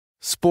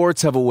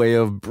Sports have a way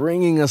of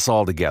bringing us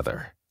all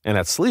together. And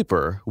at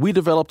Sleeper, we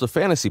developed a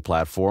fantasy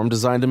platform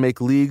designed to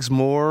make leagues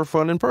more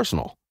fun and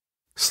personal.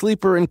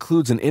 Sleeper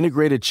includes an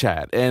integrated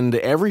chat and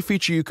every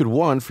feature you could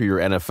want for your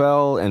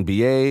NFL,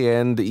 NBA,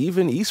 and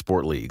even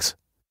esport leagues.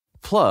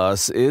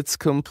 Plus, it's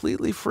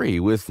completely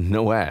free with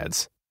no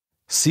ads.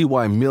 See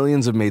why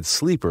millions have made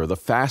Sleeper the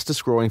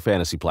fastest-growing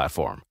fantasy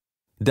platform.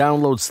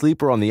 Download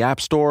Sleeper on the App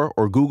Store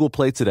or Google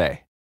Play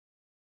today.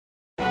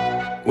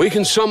 We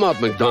can sum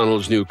up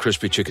McDonald's new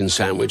crispy chicken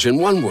sandwich in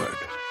one word: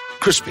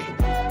 crispy.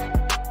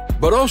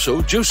 But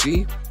also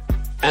juicy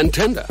and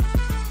tender.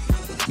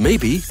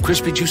 Maybe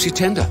crispy, juicy,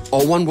 tender,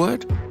 all one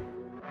word?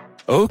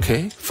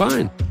 Okay,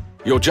 fine.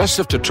 You'll just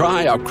have to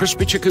try our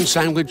crispy chicken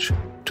sandwich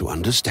to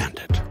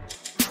understand it.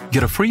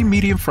 Get a free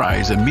medium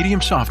fries and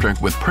medium soft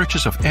drink with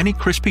purchase of any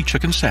crispy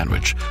chicken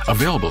sandwich.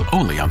 Available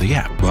only on the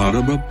app.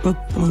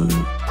 Ba-da-ba-ba-ba.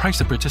 Price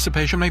and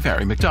participation may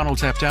vary.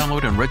 McDonald's app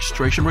download and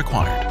registration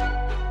required.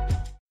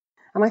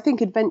 And I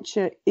think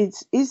adventure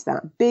is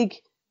that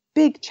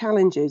big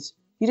challenges.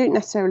 You don't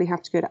necessarily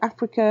have to go to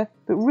Africa,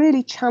 but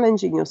really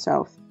challenging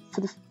yourself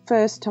for the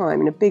first time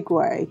in a big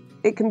way.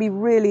 It can be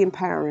really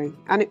empowering.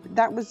 And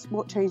that was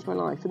what changed my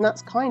life. And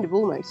that's kind of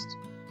almost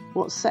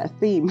what set a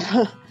theme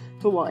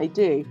for what I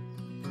do.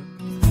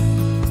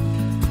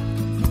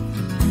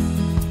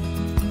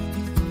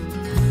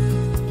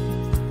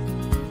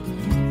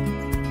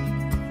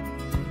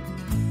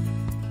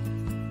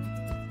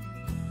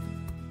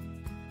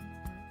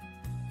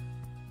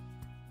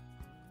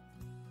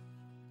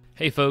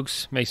 Hey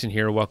folks, Mason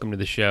here. Welcome to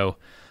the show.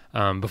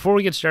 Before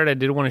we get started, I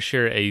did want to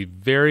share a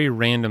very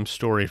random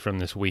story from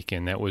this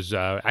weekend that was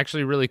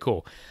actually really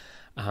cool.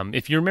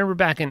 If you remember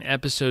back in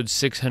episode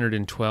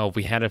 612,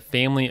 we had a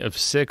family of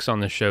 6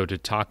 on the show to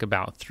talk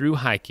about through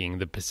hiking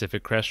the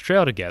Pacific Crest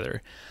Trail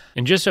together.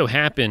 And just so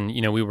happened,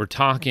 we were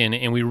talking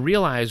and we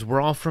realized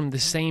we're all from the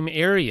same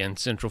area in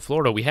Central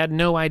Florida. We had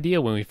no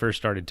idea when we first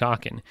started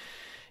talking.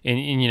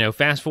 And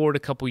fast forward a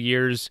couple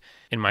years,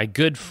 and my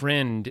good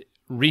friend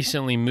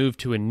recently moved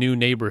to a new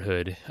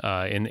neighborhood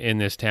in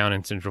this town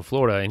in Central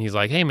Florida, and he's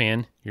like, hey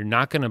man, you're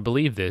not going to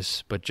believe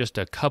this, but just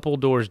a couple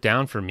doors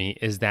down from me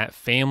is that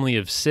family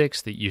of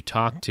 6 that you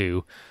talked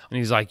to. And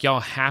he's like, y'all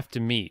have to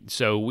meet.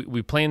 So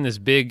we planned this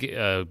big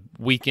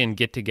weekend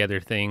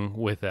get-together thing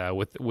with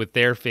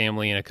their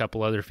family and a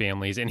couple other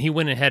families, and he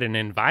went ahead and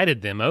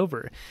invited them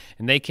over,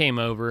 and they came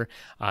over,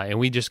 and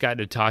we just got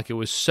to talk. It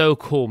was so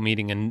cool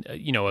meeting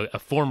a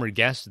former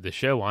guest of the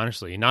show,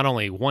 honestly. Not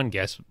only one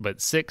guest, but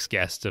 6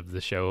 guests of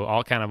the show,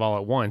 all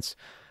at once.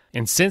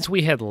 And since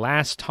we had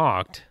last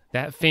talked,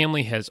 that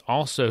family has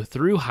also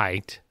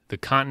thru-hiked the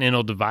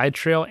Continental Divide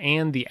Trail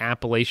and the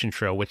Appalachian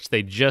Trail, which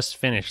they just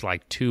finished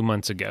like 2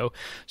 months ago.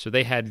 So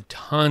they had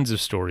tons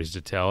of stories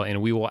to tell,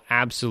 and we will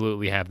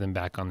absolutely have them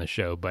back on the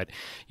show. But,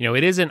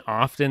 it isn't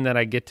often that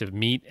I get to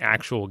meet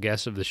actual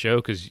guests of the show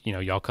because,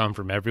 y'all come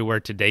from everywhere.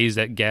 Today's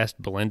that guest,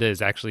 Belinda,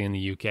 is actually in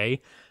the UK.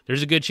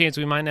 There's a good chance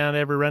we might not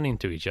ever run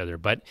into each other,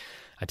 but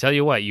I tell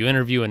you what, you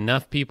interview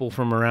enough people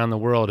from around the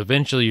world,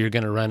 eventually you're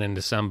going to run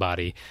into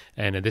somebody,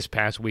 and this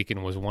past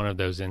weekend was one of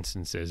those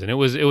instances, and it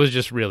was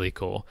just really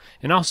cool.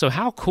 And also,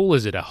 how cool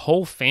is it, a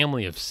whole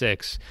family of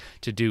 6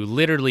 to do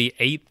literally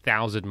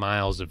 8,000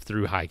 miles of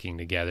through hiking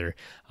together?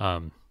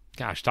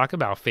 Gosh, talk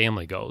about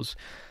family goals.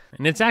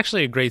 And it's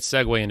actually a great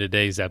segue in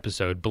today's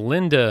episode.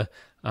 Belinda,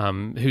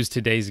 who's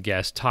today's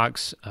guest,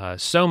 talks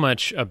so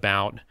much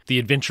about the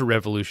Adventure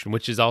Revolution,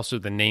 which is also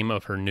the name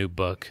of her new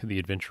book, The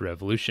Adventure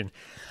Revolution,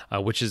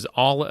 which is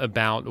all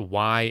about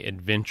why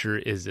adventure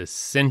is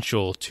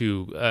essential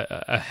to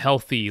a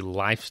healthy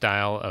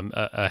lifestyle,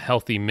 a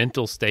healthy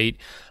mental state,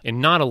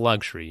 and not a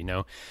luxury.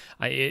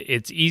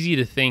 It's easy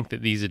to think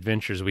that these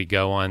adventures we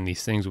go on,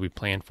 these things we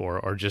plan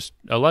for, are just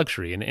a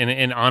luxury,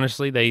 and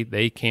honestly,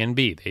 they can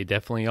be. They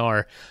definitely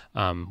are.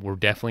 We're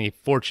definitely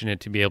fortunate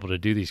to be able to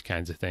do these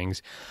kinds of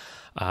things.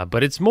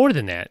 But it's more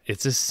than that.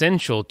 It's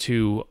essential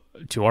to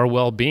our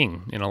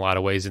well-being in a lot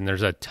of ways, and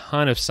there's a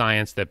ton of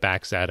science that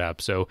backs that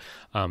up. So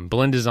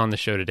Belinda's on the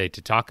show today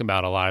to talk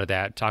about a lot of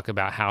that, talk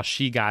about how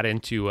she got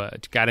into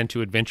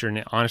adventure,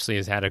 and honestly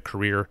has had a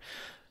career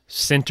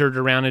centered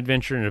around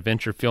adventure and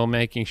adventure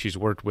filmmaking. She's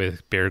worked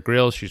with Bear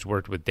Grylls, she's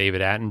worked with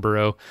David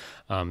Attenborough,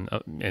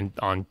 and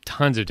on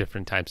tons of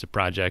different types of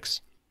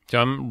projects. So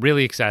I'm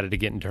really excited to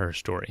get into her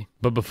story.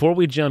 But before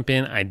we jump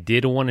in, I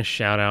did want to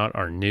shout out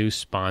our new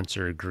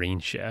sponsor, Green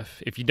Chef.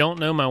 If you don't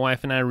know, my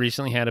wife and I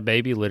recently had a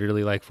baby,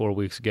 literally like 4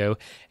 weeks ago,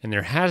 and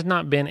there has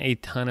not been a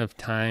ton of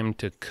time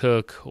to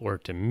cook or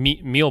to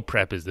meal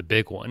prep is the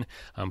big one.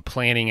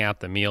 Planning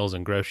out the meals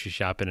and grocery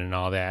shopping and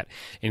all that.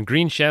 And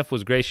Green Chef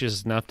was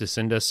gracious enough to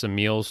send us some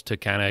meals to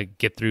kind of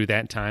get through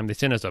that time. They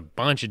sent us a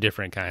bunch of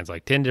different kinds,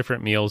 like 10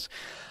 different meals.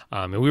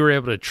 And we were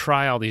able to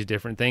try all these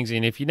different things.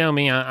 And if you know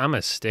me, I'm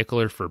a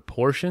stickler for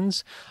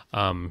portions.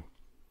 And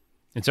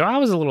so I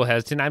was a little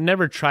hesitant. I've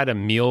never tried a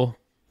meal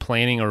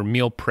planning or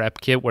meal prep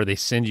kit where they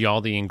send you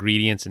all the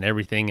ingredients and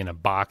everything in a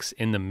box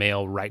in the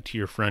mail right to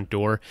your front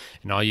door.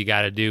 And all you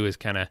got to do is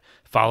kind of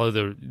follow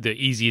the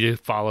easy to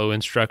follow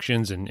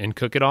instructions and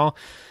cook it all.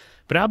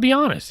 But I'll be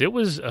honest, it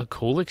was a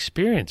cool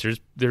experience.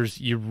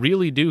 You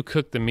really do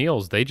cook the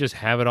meals. They just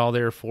have it all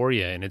there for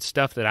you. And it's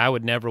stuff that I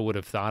would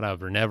have thought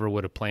of or never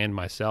would have planned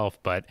myself,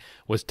 but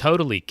was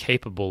totally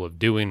capable of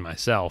doing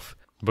myself.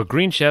 But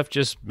Green Chef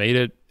just made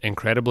it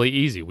incredibly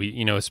easy.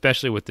 We,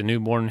 especially with the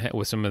newborn,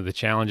 with some of the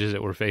challenges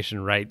that we're facing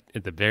right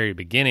at the very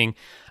beginning,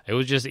 it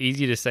was just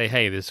easy to say,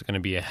 hey, this is going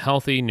to be a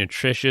healthy,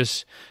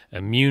 nutritious,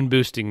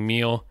 immune-boosting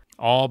meal.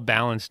 All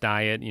balanced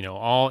diet,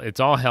 it's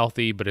all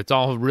healthy, but it's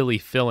all really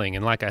filling.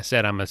 And like I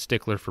said, I'm a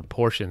stickler for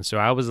portions, so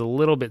I was a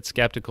little bit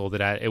skeptical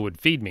that it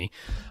would feed me.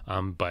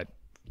 But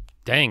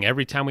dang,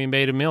 every time we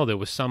made a meal, there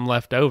was some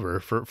left over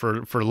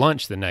for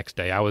lunch the next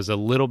day. I was a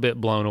little bit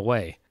blown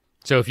away.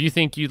 So if you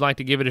think you'd like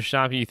to give it a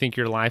shot, you think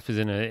your life is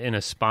in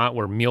a spot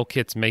where meal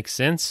kits make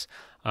sense,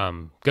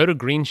 go to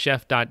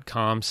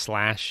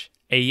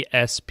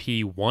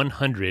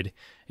greenchef.com/ASP100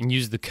 and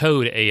use the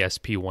code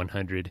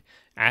ASP100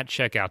 at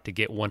checkout to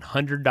get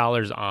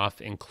 $100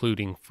 off,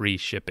 including free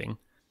shipping.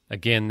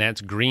 Again,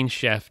 that's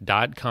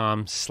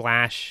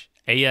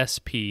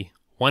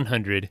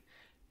greenchef.com/ASP100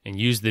 and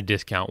use the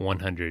discount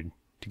 100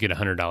 to get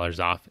 $100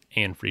 off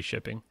and free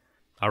shipping.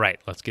 All right,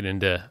 let's get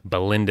into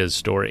Belinda's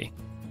story.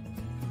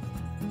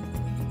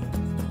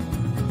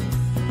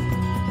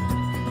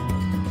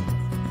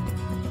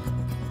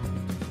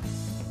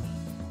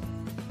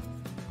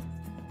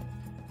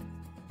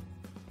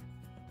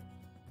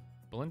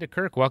 Belinda,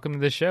 Kirk, welcome to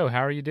the show. How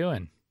are you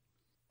doing?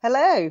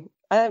 Hello.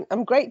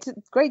 I'm great to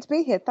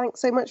be here. Thanks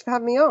so much for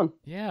having me on.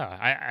 Yeah,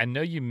 I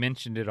know you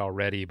mentioned it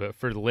already, but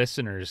for the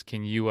listeners,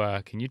 can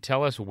you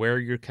tell us where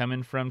you're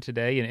coming from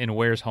today and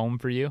where's home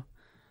for you?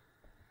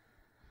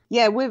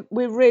 Yeah, we're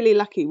really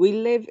lucky. We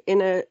live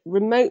in a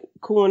remote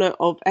corner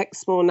of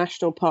Exmoor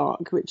National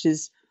Park, which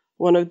is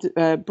one of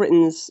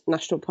Britain's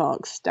national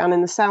parks down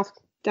the south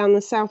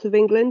of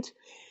England,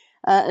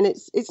 and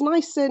it's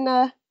nice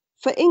and.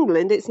 For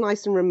England, it's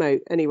nice and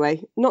remote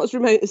anyway. Not as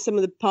remote as some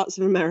of the parts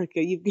of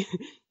America.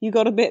 You've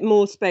got a bit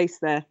more space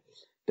there,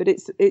 but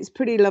it's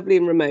pretty lovely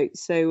and remote.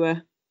 So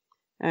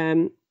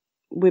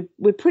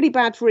we're pretty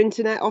bad for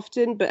internet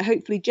often, but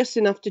hopefully just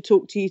enough to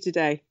talk to you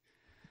today.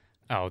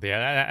 Oh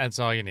yeah, that's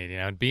all you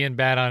need. Being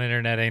bad on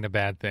internet ain't a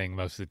bad thing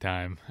most of the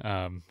time.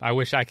 I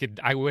wish I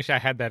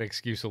had that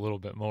excuse a little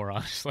bit more,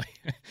 honestly.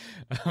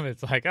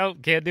 It's like, oh,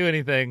 can't do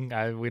anything.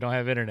 We don't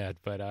have internet,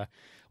 but.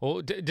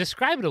 Well,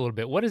 describe it a little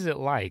bit. What is it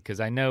like? Because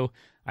I know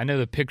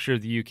the picture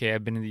of the UK.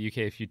 I've been in the UK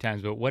a few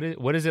times, but what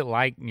is it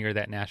like near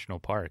that national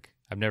park?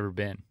 I've never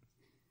been.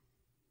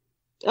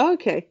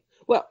 Okay.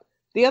 Well,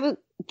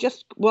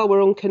 just while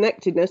we're on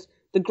connectedness,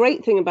 the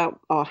great thing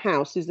about our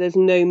house is there's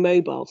no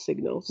mobile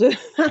signal, so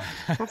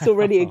that's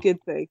already a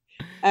good thing.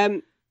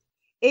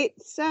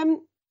 It's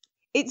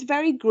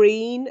very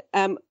green.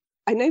 I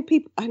know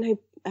people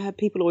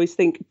always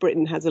think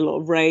Britain has a lot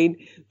of rain.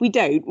 We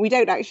don't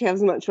actually have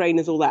as much rain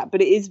as all that,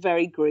 but it is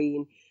very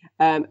green.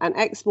 And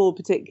Exmoor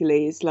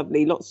particularly is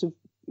lovely. Lots of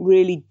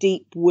really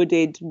deep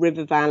wooded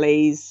river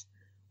valleys,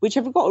 which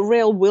have got a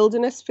real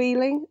wilderness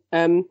feeling.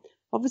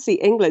 Obviously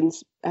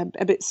England's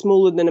a bit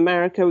smaller than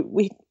America.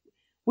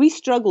 We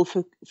struggle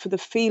for the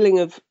feeling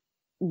of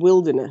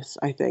wilderness,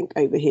 I think,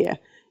 over here.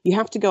 You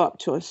have to go up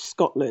to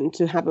Scotland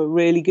to have a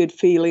really good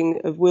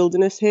feeling of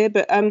wilderness here.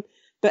 But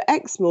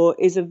Exmoor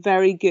is a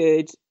very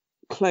good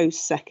close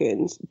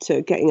second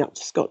to getting up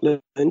to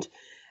Scotland.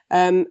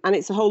 And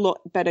it's a whole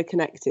lot better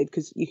connected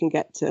because you can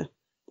get to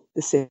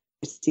the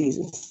cities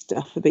and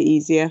stuff a bit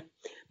easier.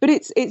 But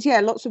it's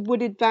lots of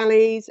wooded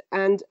valleys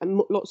and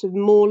lots of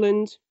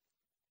moorland.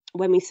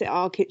 When we sit at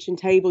our kitchen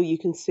table, you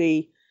can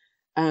see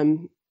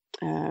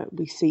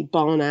we see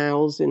barn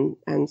owls and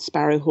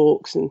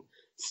sparrowhawks and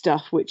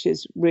stuff, which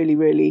is really,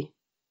 really,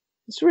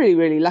 it's really,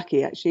 really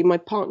lucky actually. My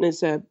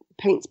partner's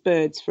paints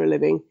birds for a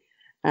living,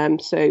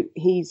 so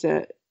we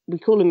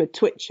call him a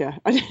twitcher.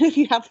 I don't know if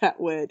you have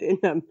that word in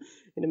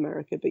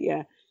America, but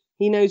yeah,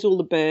 he knows all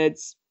the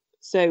birds.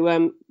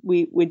 So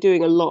we're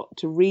doing a lot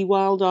to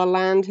rewild our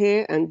land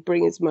here and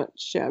bring as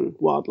much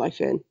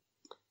wildlife in.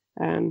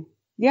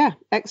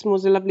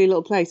 Exmoor's a lovely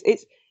little place.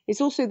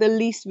 It's also the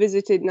least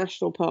visited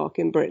national park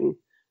in Britain,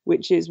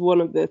 which is one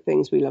of the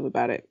things we love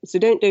about it. So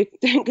don't go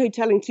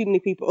telling too many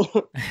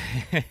people.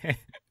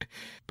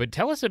 But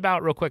tell us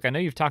about, real quick, I know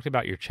you've talked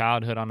about your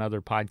childhood on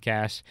other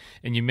podcasts,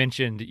 and you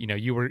mentioned,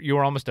 you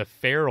were almost a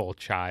feral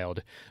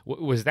child.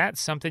 Was that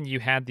something you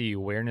had the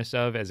awareness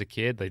of as a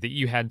kid, like that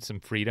you had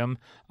some freedom,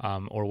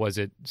 or was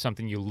it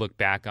something you look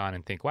back on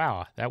and think,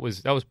 wow, that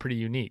was pretty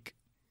unique?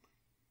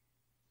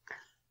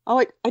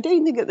 Oh, I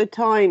don't think at the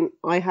time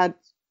I had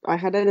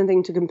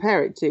anything to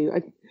compare it to.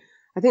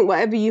 I think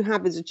whatever you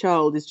have as a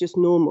child is just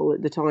normal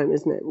at the time,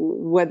 isn't it?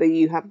 Whether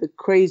you have the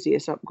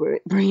craziest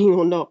upbringing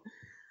or not.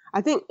 I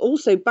think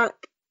also back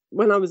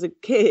when I was a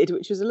kid,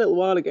 which was a little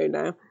while ago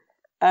now,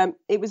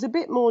 it was a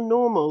bit more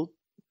normal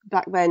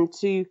back then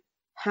to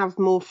have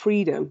more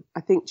freedom.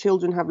 I think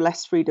children have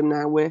less freedom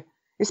now,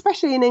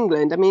 especially in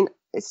England. I mean,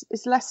 it's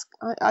less.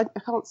 I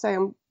can't say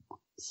I'm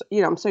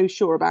so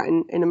sure about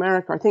in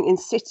America. I think in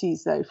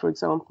cities though, for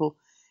example,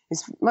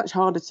 it's much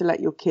harder to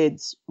let your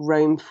kids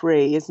roam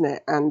free, isn't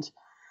it? And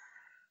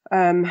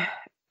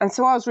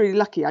so I was really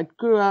lucky. I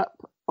grew up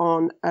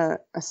on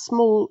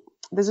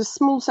there's a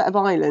small set of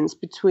islands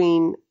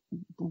between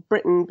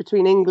Britain,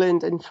 between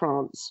England and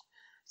France.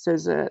 So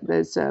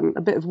there's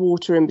a bit of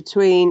water in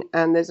between,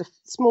 and there's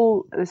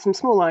some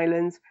small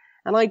islands,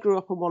 and I grew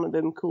up on one of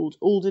them called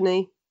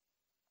Alderney.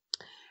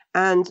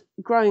 And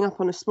growing up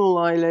on a small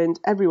island,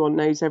 everyone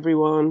knows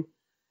everyone.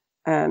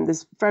 There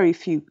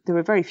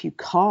were very few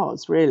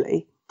cars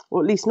really,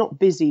 or at least not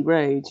busy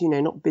roads,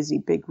 not busy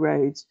big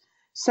roads.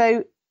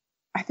 So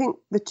I think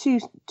the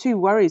two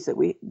worries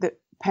that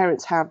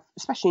parents have,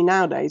 especially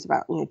nowadays,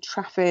 about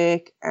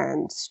traffic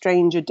and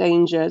stranger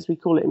danger, as we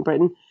call it in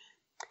Britain,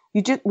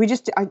 we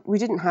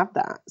didn't have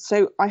that.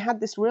 So I had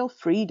this real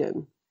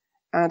freedom,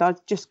 and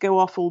I'd just go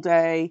off all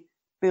day,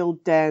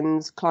 build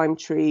dens, climb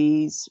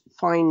trees,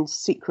 find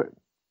secret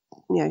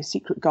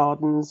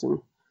gardens, and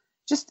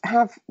just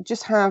have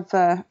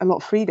a lot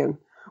of freedom,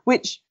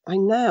 which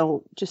I'm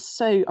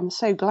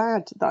so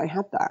glad that I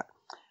had that.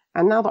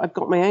 And now that I've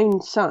got my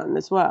own son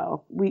as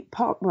well,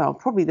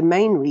 probably the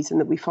main reason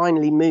that we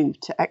finally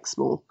moved to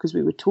Exmoor, because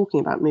we were talking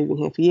about moving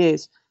here for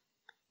years,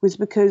 was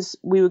because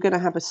we were going to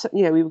have a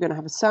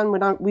son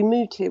when we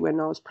moved here when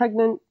I was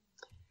pregnant.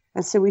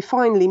 And so we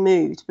finally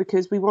moved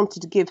because we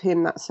wanted to give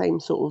him that same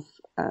sort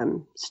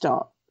of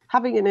start.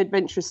 Having an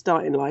adventurous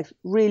start in life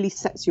really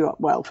sets you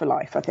up well for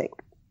life, I think.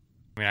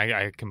 I mean,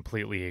 I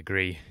completely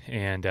agree.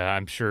 And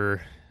I'm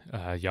sure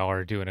y'all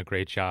are doing a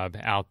great job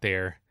out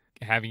there.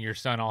 Having your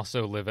son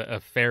also live a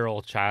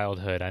feral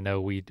childhood. I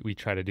know we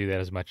try to do that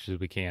as much as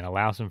we can,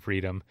 allow some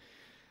freedom.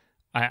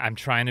 I'm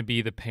trying to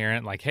be the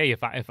parent, like, hey,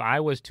 if I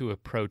was to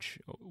approach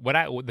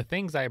the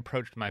things I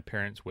approached my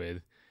parents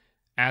with,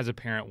 as a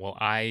parent, will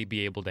I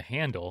be able to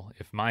handle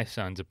if my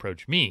sons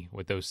approach me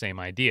with those same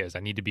ideas? I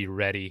need to be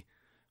ready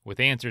with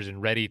answers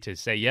and ready to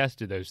say yes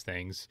to those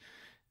things.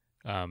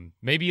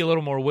 Maybe a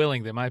little more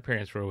willing than my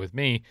parents were with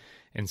me.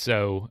 And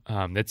so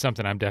that's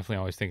something I'm definitely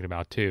always thinking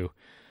about too.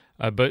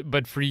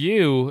 But for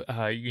you,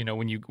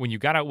 when you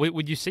got out,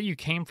 would you say you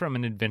came from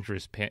an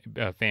adventurous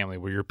family?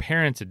 Were your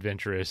parents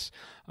adventurous?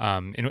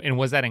 And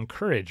was that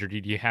encouraged, or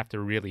did you have to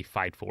really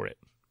fight for it?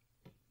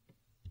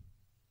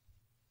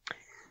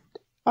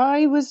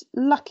 I was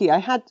lucky. I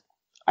had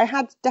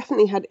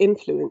definitely had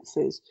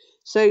influences.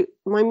 So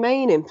my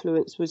main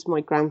influence was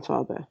my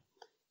grandfather.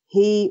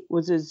 He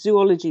was a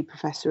zoology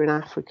professor in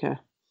Africa.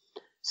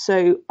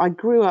 So I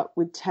grew up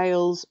with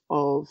tales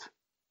of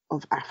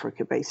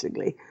Africa,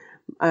 basically.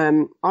 I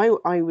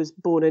was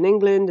born in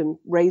England and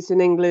raised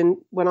in England.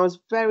 When I was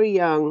very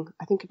young,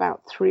 I think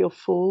about 3 or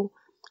 4,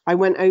 I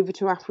went over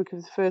to Africa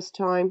for the first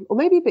time, or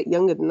maybe a bit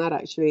younger than that,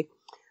 actually.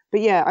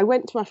 But yeah, I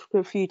went to Africa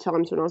a few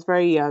times when I was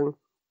very young.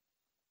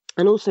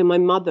 And also my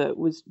mother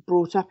was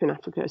brought up in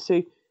Africa.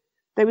 So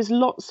there was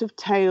lots of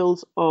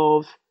tales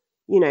of,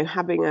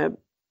 having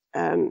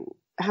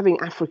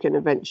African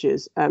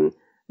adventures.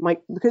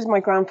 Because my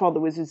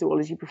grandfather was a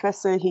zoology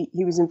professor,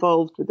 he was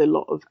involved with a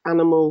lot of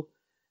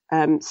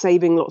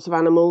saving lots of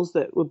animals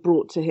that were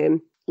brought to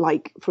him.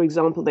 Like, for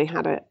example, they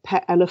had a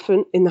pet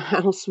elephant in the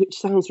house, which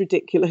sounds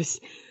ridiculous.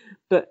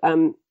 But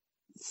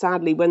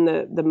sadly, when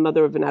the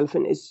mother of an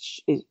elephant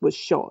was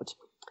shot,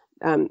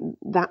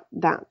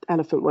 that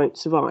elephant won't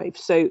survive.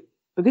 So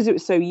because it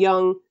was so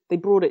young, they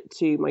brought it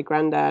to my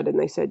granddad and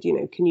they said,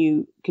 can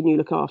you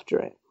look after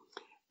it?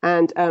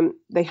 And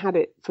they had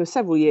it for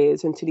several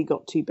years until he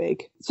got too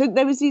big. So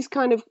there was these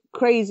kind of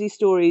crazy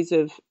stories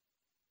of,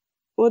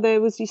 I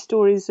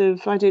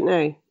don't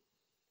know,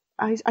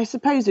 I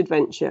suppose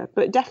adventure,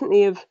 but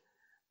definitely of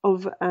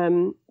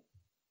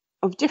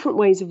different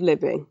ways of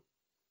living.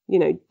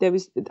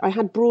 I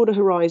had broader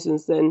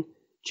horizons than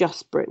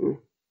just Britain.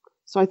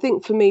 So I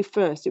think for me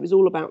first, it was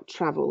all about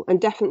travel,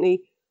 and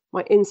definitely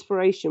my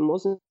inspiration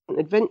wasn't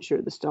adventure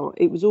at the start.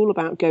 It was all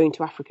about going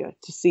to Africa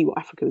to see what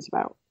Africa was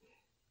about.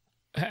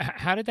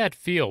 How did that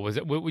feel?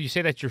 Would you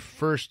say that's your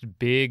first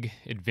big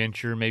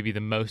adventure, maybe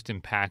the most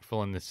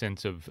impactful in the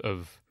sense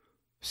of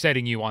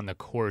setting you on the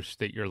course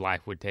that your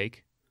life would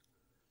take?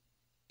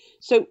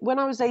 So when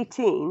I was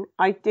 18,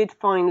 I did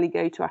finally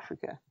go to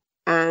Africa,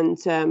 and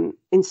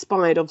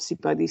inspired obviously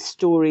by these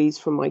stories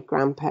from my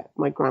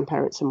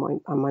grandparents and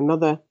my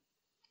mother.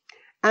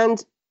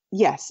 And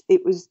yes,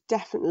 it was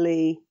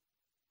definitely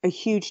a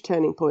huge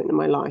turning point in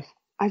my life.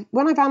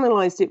 When I've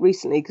analysed it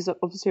recently, because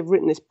obviously I've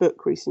written this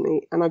book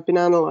recently, and I've been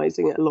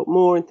analysing it a lot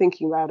more and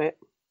thinking about it,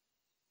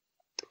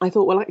 I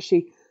thought, well,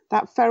 actually,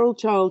 that feral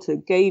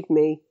childhood gave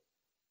me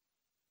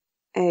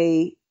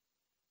a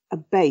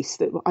base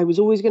that I was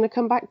always going to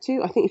come back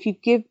to. I think if you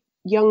give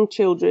young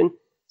children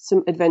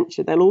some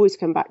adventure, they'll always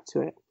come back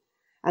to it.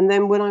 And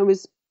then when I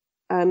was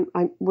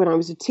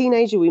a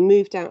teenager, we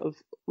moved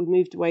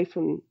away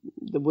from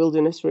the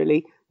wilderness,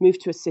 really,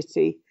 moved to a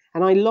city,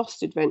 and I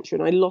lost adventure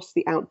and I lost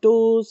the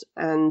outdoors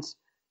and,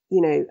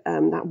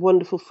 that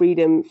wonderful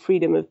freedom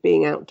of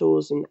being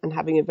outdoors and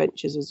having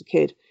adventures as a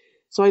kid.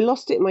 So I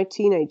lost it in my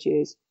teenage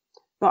years.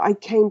 But I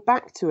came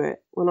back to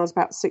it when I was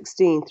about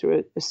 16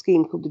 through a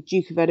scheme called the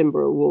Duke of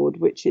Edinburgh Award,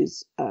 which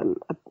is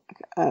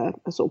a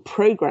sort of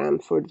programme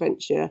for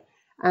adventure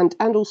and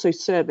also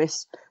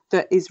service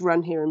that is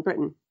run here in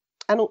Britain.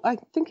 And I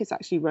think it's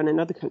actually run in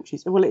other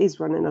countries. Well, it is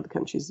run in other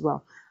countries as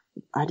well.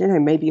 I don't know,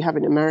 maybe you have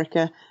it in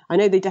America. I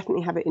know they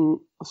definitely have it in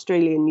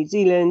Australia and New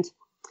Zealand.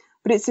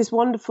 But it's this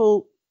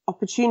wonderful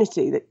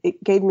opportunity that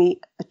it gave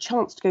me a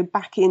chance to go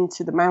back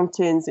into the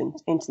mountains and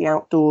into the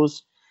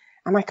outdoors.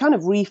 And I kind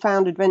of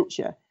refound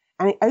adventure.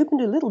 And it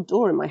opened a little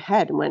door in my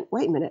head and went,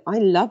 wait a minute, I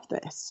love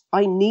this.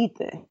 I need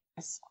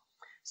this.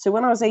 So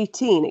when I was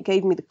 18, it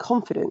gave me the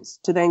confidence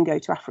to then go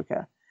to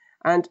Africa.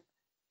 And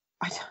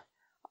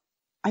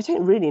I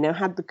don't really know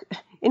how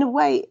in a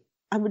way,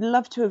 I would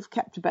love to have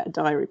kept a better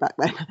diary back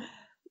then.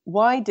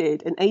 Why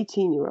did an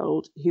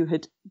 18-year-old who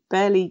had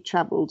barely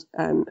travelled,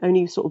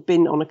 only sort of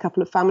been on a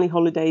couple of family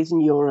holidays in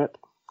Europe,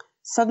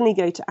 suddenly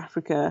go to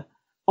Africa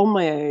on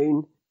my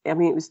own? I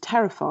mean, it was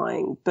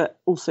terrifying, but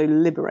also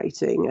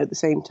liberating at the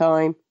same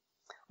time.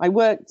 I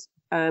worked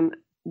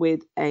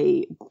with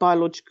a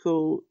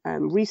biological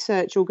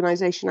research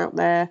organisation out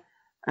there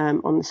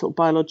on the sort of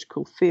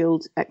biological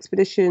field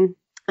expedition,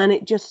 and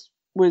it just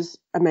was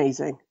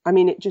amazing. I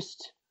mean,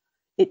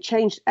 it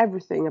changed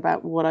everything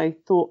about what I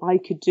thought I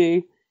could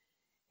do.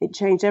 It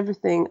changed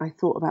everything I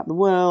thought about the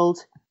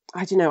world.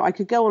 I don't know, I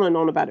could go on and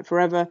on about it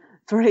forever,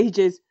 for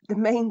ages. The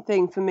main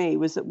thing for me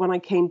was that when I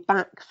came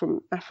back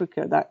from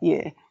Africa that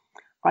year,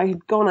 I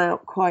had gone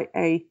out quite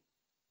a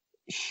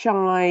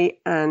shy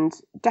and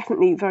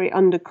definitely very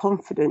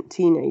underconfident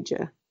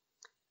teenager.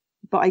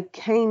 But I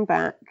came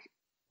back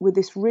with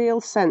this real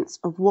sense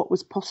of what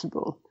was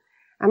possible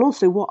and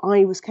also what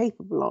I was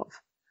capable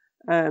of.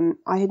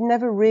 I had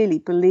never really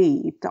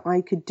believed that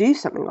I could do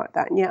something like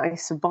that, and yet I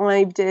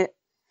survived it.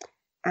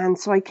 And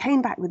so I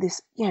came back with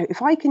this,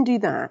 if I can do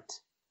that,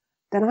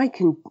 then I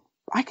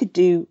could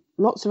do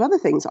lots of other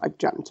things that I've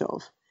dreamt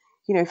of.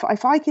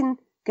 If I can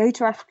go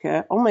to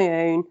Africa on my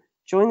own,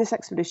 join this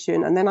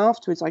expedition, and then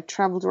afterwards I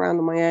travelled around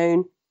on my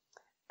own.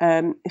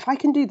 If I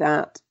can do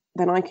that,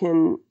 then I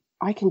can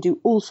do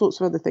all sorts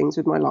of other things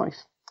with my life.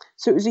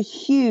 So it was a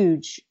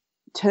huge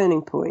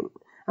turning point.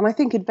 And I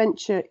think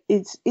adventure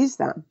is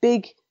that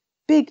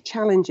big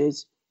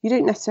challenges. You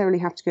don't necessarily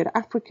have to go to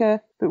Africa,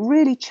 but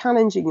really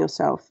challenging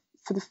yourself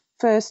for the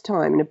first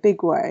time in a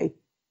big way,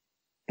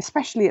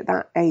 especially at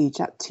that age,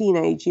 that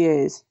teenage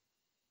years.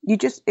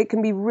 It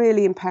can be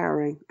really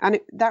empowering. And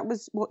that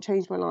was what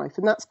changed my life.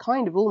 And that's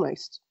kind of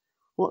almost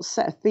what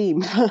set a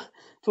theme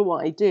for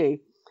what I do.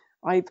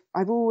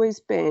 I've always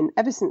been,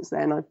 ever since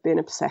then, I've been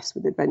obsessed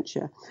with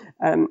adventure.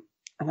 And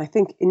I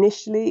think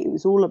initially it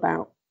was all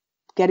about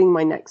getting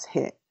my next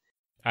hit.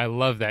 I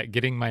love that,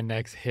 getting my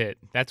next hit.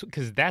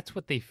 That's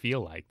what they feel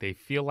like. They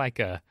feel like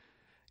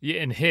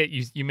and hit.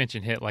 You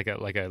mentioned hit like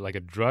a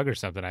drug or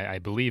something, I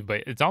believe,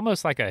 but it's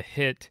almost like a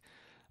hit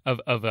of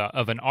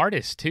an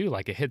artist too,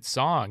 like a hit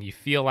song. You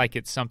feel like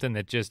it's something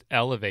that just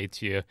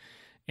elevates you,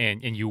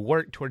 and you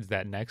work towards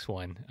that next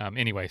one.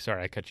 Anyway,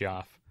 sorry I cut you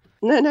off.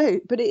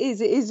 No, but it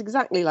is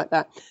exactly like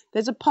that.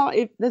 There's a part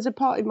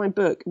of my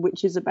book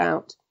which is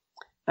about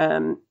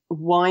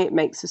why it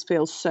makes us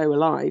feel so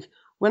alive.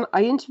 When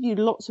I interviewed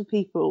lots of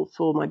people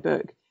for my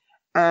book,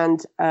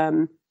 and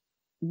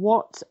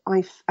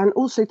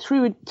also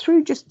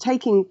through just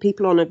taking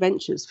people on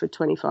adventures for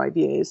 25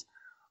 years,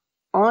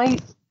 I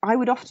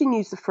would often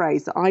use the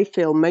phrase that I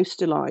feel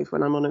most alive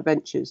when I'm on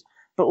adventures.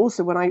 But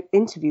also when I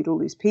interviewed all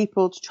these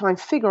people to try and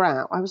figure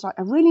out, I was like,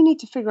 I really need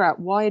to figure out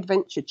why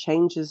adventure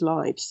changes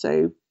lives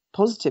so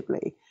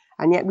positively.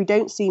 And yet we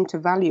don't seem to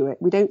value it.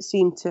 We don't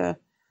seem to,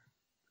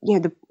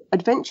 the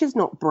adventure's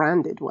not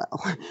branded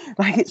well.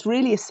 Like, it's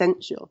really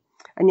essential.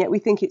 And yet we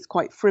think it's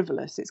quite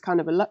frivolous. It's kind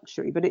of a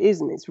luxury, but it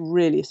isn't. It's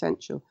really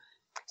essential.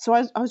 So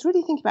I was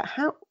really thinking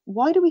about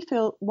why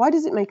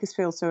does it make us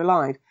feel so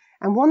alive?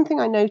 And one thing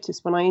I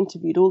noticed when I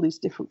interviewed all these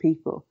different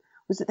people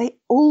was that they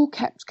all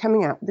kept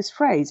coming out with this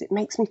phrase, it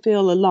makes me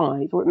feel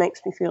alive, or it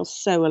makes me feel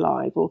so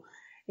alive, or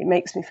it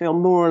makes me feel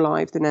more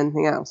alive than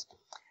anything else.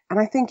 And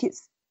I think it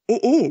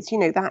is,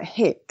 that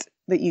hit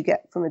that you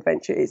get from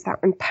adventure. It's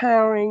that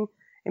empowerment.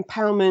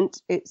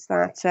 It's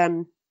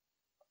that,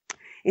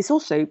 it's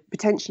also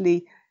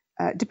potentially,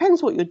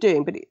 depends what you're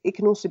doing, but it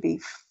can also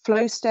be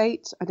flow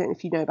state. I don't know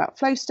if you know about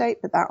flow state,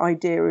 but that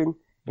idea in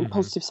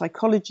positive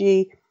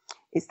psychology,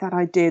 it's that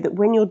idea that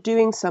when you're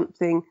doing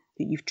something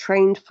that you've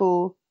trained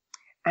for,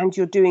 and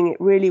you're doing it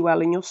really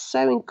well, and you're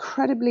so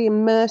incredibly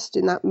immersed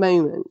in that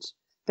moment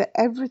that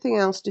everything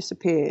else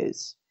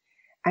disappears,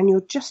 and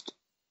you're just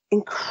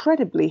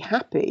incredibly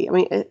happy. I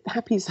mean,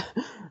 happy is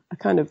a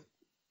kind of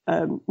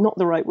not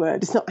the right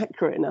word. It's not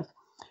accurate enough.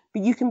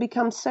 But you can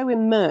become so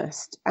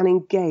immersed and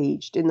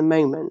engaged in the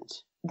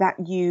moment that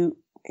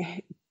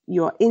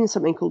you're in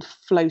something called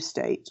flow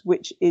state,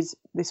 which is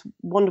this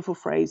wonderful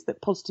phrase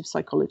that positive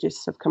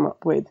psychologists have come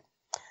up with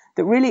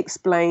that really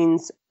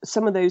explains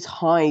some of those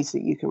highs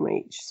that you can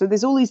reach. So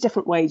there's all these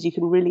different ways you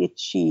can really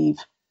achieve,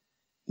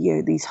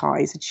 these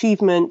highs: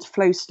 achievement,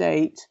 flow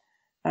state,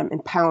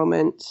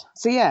 empowerment.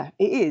 So yeah,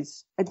 it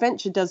is.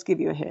 Adventure does give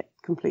you a hit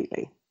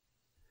completely.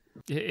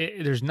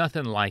 There's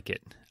nothing like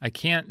it. I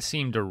can't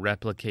seem to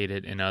replicate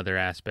it in other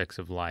aspects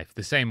of life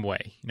the same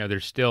way.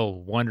 There's still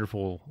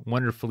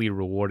wonderfully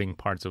rewarding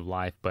parts of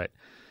life, but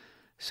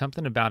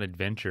something about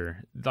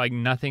adventure, like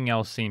nothing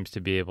else seems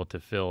to be able to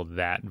fill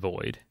that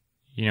void.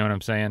 You know what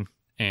I'm saying?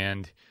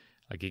 And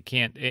like it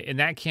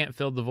can't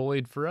fill the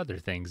void for other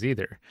things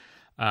either.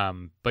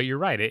 But you're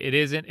right. It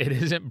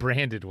isn't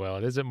branded well.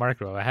 It isn't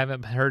marketed well. I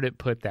haven't heard it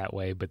put that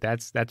way, but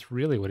that's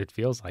really what it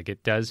feels like.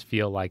 It does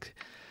feel like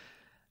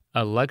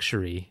a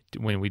luxury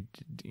when we,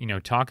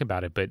 talk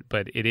about it,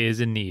 but it is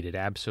a need. It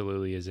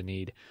absolutely is a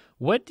need.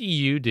 What do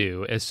you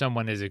do as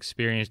someone as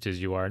experienced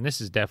as you are? And this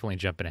is definitely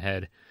jumping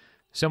ahead.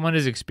 Someone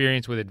as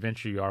experienced with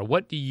adventure you are,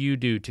 what do you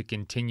do to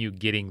continue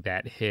getting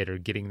that hit or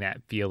getting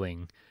that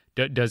feeling?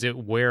 Does it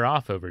wear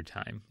off over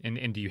time?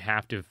 And do you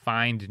have to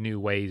find new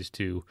ways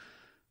to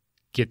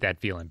get that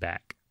feeling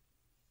back?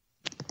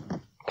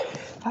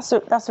 That's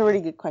a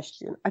really good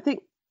question. I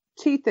think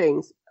two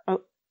things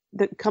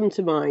that come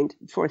to mind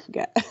before I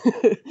forget.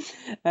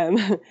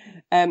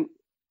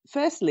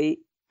 Firstly,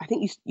 I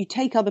think you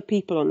take other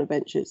people on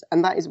adventures,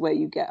 and that is where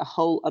you get a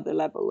whole other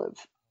level of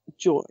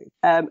joy.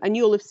 And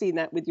you'll have seen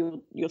that with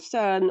your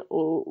son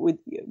or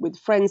with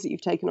friends that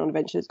you've taken on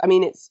adventures. I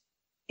mean,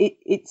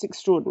 it's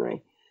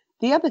extraordinary.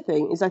 The other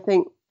thing is, I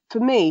think for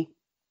me,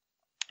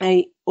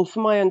 or for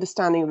my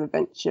understanding of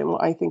adventure and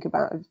what I think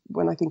about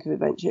when I think of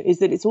adventure, is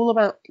that it's all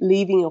about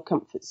leaving your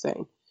comfort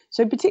zone.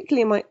 So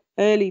particularly in my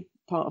early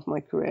part of my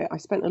career, I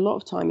spent a lot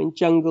of time in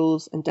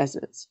jungles and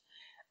deserts,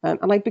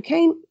 and I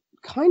became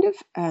kind of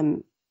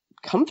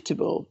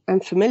comfortable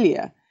and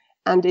familiar.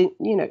 And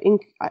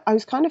I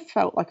was kind of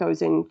felt like I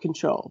was in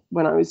control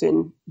when I was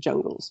in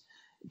jungles,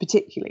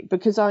 particularly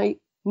because I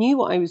knew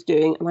what I was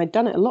doing and I'd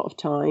done it a lot of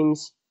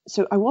times.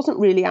 So I wasn't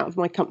really out of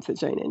my comfort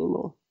zone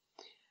anymore.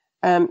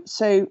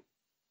 So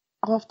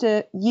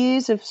after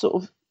years of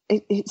sort of,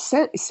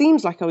 it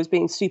seems like I was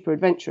being super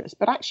adventurous,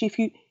 but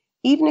actually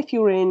even if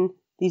you're in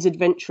these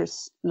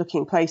adventurous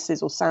looking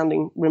places or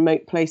sounding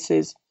remote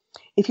places,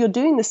 if you're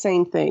doing the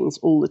same things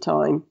all the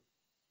time,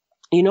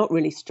 you're not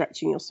really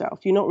stretching yourself.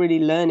 You're not really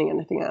learning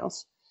anything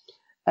else.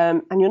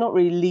 And you're not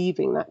really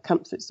leaving that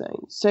comfort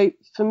zone. So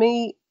for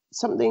me,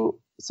 something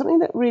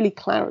that really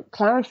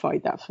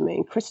clarified that for me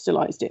and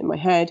crystallized it in my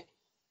head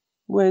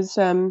was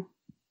 10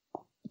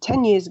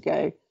 years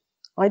ago,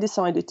 I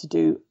decided to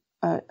do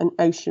an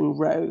ocean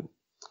row.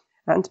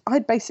 And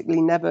I'd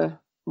basically never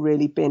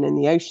really been in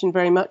the ocean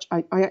very much.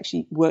 I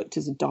actually worked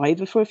as a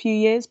diver for a few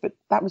years, but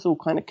that was all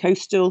kind of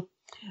coastal.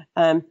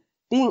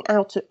 Being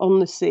out on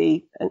the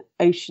sea,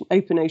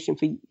 open ocean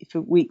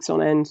for weeks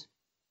on end,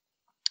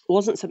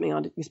 wasn't something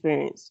I'd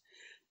experienced.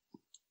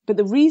 But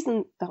the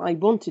reason that I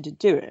wanted to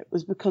do it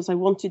was because I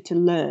wanted to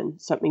learn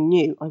something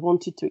new. I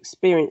wanted to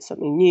experience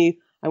something new.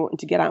 I wanted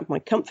to get out of my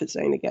comfort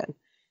zone again.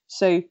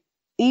 So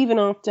even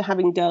after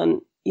having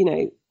done,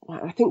 I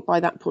think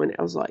by that point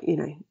I was like,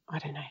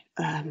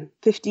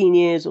 15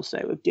 years or so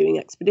of doing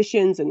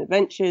expeditions and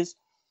adventures,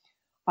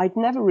 I'd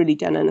never really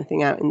done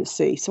anything out in the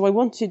sea. So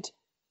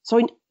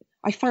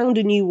I found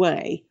a new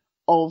way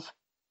of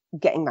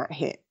getting that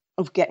hit,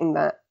 of getting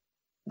that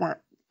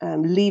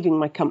leaving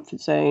my comfort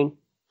zone,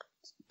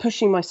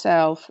 pushing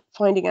myself,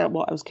 finding out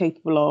what I was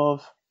capable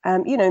of.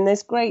 And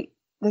there's great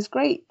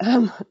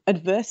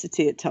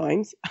adversity at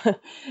times,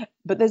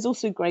 but there's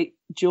also great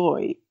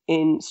joy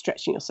in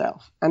stretching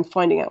yourself and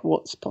finding out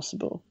what's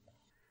possible.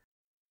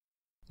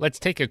 Let's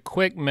take a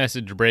quick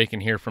message break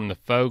and hear from the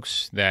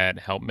folks that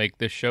help make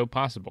this show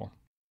possible.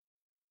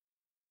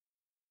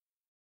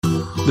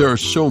 There are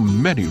so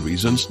many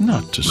reasons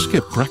not to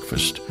skip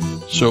breakfast.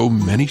 So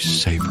many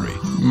savory,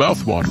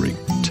 mouth-watering,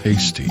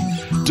 tasty,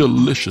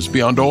 delicious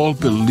beyond all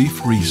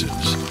belief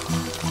reasons.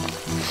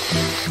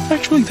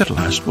 Actually, that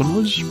last one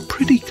was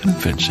pretty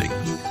convincing.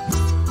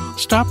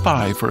 Stop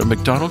by for a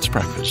McDonald's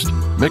breakfast.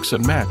 Mix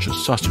and match a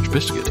sausage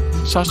biscuit,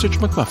 sausage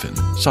McMuffin,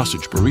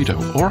 sausage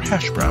burrito, or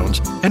hash browns,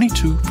 any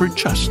two for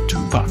just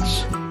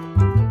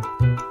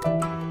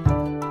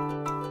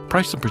 $2.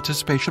 Price and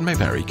participation may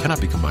vary,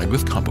 cannot be combined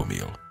with combo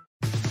meal.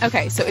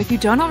 Okay, so if you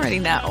don't already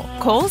know,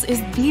 Kohl's is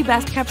the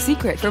best-kept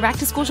secret for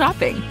back-to-school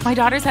shopping. My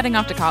daughter's heading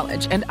off to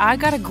college, and I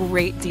got a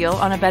great deal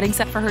on a bedding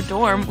set for her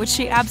dorm, which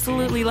she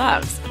absolutely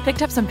loves.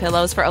 Picked up some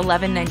pillows for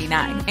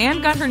 $11.99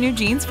 and got her new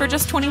jeans for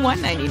just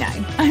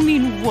 $21.99. I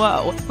mean,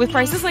 whoa. With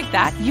prices like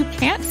that, you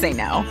can't say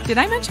no. Did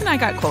I mention I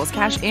got Kohl's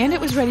Cash and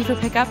it was ready for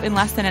pickup in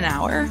less than an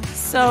hour?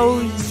 So,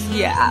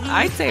 yeah,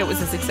 I'd say it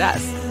was a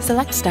success.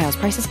 Select styles.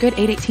 Prices good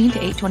 8/18 to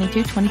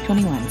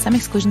 8/22/2021. Some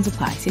exclusions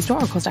apply. See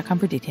store or Kohls.com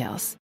for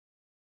details.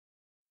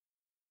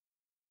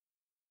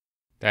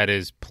 That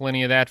is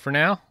plenty of that for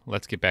now.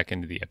 Let's get back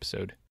into the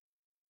episode.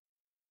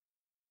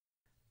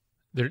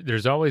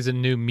 There's always a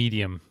new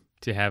medium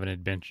to have an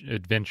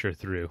adventure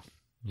through.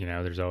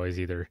 There's always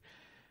either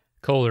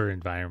colder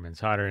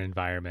environments, hotter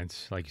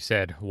environments, like you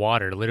said,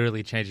 water,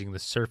 literally changing the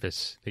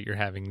surface that you're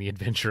having the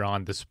adventure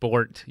on, the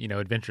sport,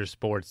 adventure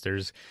sports.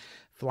 There's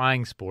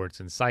flying sports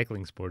and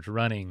cycling sports,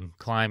 running,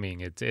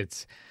 climbing.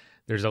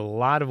 There's a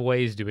lot of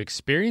ways to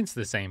experience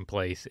the same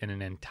place in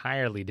an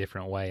entirely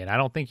different way. And I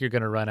don't think you're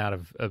going to run out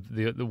of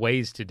the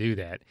ways to do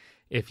that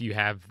if you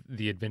have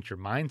the adventure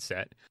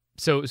mindset.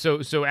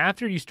 So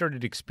after you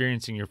started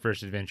experiencing your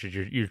first adventures,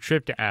 your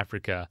trip to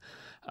Africa,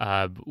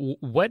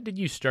 what did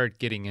you start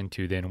getting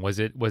into then? Was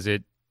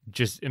it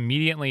just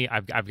immediately,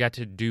 I've got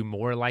to do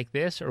more like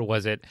this, or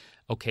was it,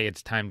 okay,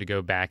 it's time to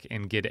go back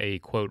and get a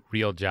quote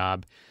real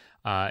job,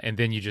 and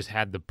then you just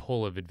had the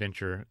pull of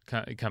adventure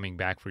coming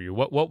back for you?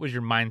 What was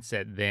your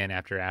mindset then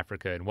after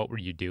Africa, and what were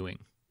you doing?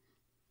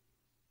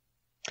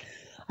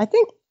 I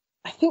think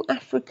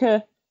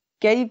Africa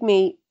gave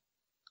me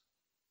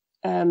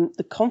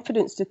the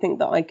confidence to think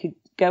that I could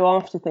go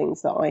after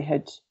things that I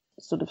had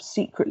sort of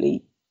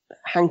secretly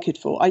hankered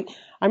for. I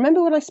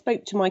remember when I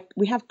spoke to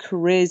we have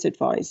careers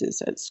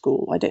advisors at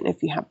school. I don't know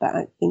if you have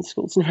that in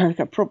schools in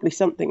America, probably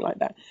something like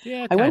that.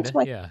 Yeah, I went to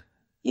my,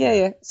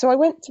 yeah. So I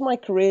went to my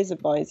careers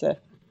advisor,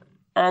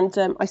 and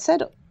I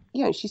said,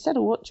 she said,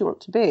 "Oh, what do you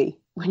want to be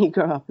when you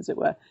grow up," as it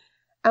were?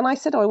 And I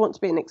said, "Oh, I want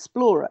to be an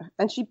explorer."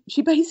 And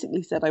she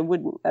basically said I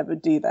wouldn't ever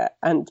do that,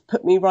 and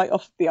put me right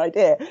off the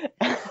idea.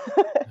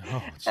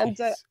 Oh,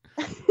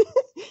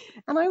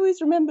 and I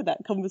always remember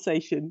that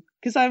conversation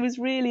because I was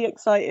really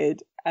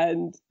excited,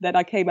 and then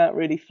I came out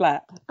really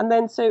flat. And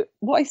then so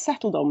what I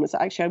settled on was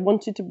actually I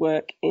wanted to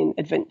work in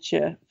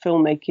adventure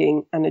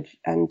filmmaking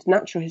and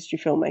natural history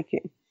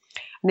filmmaking.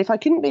 And if I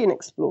couldn't be an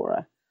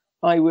explorer,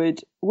 I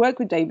would work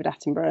with David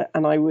Attenborough,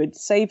 and I would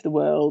save the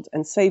world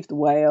and save the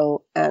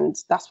whale, and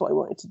that's what I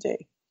wanted to do.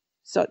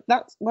 So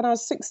that's when I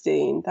was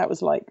 16, that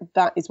was like,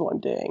 that is what I'm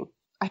doing.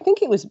 I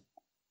think it was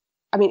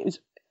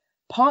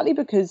partly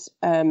because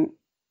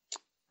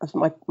of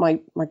my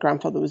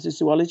grandfather was a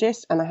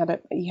zoologist, and I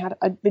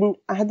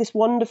had this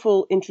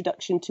wonderful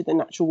introduction to the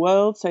natural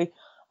world. So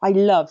I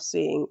love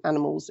seeing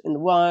animals in the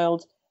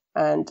wild,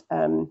 and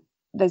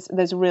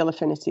there's a real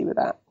affinity with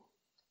that.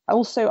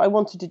 Also, I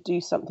wanted to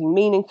do something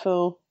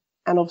meaningful,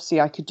 and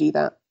obviously I could do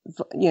that.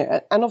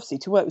 And obviously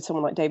to work with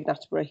someone like David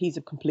Attenborough, he's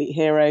a complete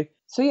hero.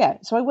 So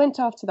I went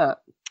after that.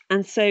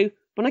 And so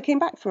when I came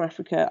back from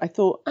Africa, I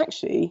thought,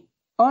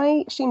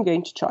 I am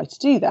going to try to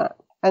do that.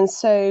 And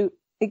so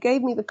it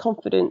gave me the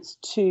confidence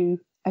to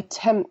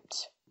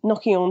attempt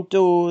knocking on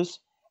doors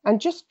and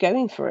just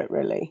going for it,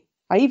 really.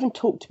 I even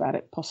talked about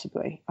it,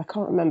 possibly. I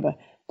can't remember.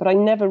 But I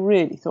never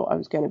really thought I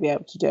was going to be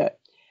able to do it.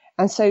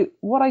 And so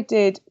what I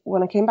did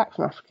when I came back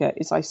from Africa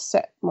is I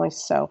set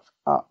myself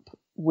up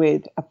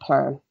with a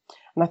plan.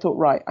 And I thought,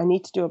 right, I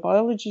need to do a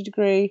biology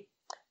degree.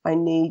 I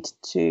need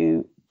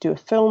to do a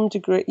film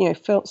degree,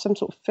 some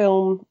sort of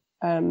film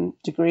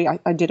degree.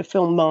 I did a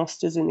film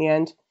master's in the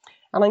end.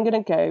 And I'm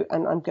going to go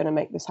and I'm going to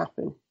make this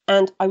happen.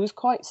 And I was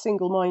quite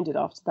single-minded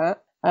after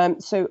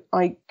that. So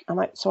I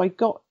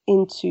got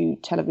into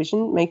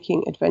television,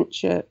 making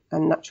adventure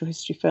and natural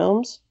history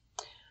films.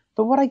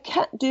 But what I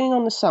kept doing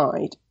on the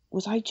side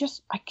was I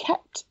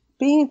kept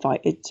being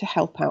invited to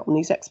help out on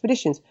these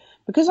expeditions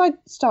because I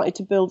started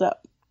to build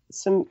up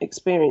some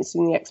experience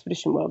in the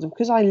expedition world, and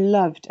because I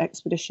loved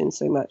expeditions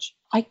so much,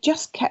 I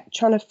just kept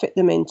trying to fit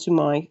them into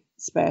my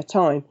spare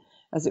time,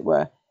 as it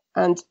were.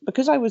 And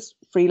because I was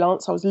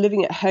freelance, I was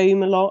living at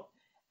home a lot.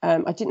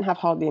 I didn't have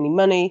hardly any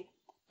money,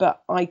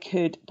 but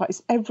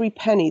every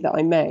penny that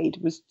I made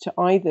was to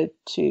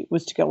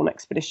go on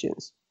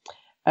expeditions.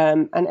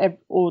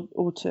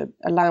 Or to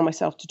allow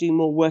myself to do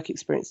more work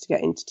experience to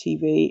get into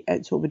TV,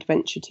 sort of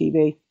adventure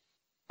TV.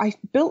 I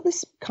built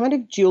this kind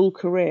of dual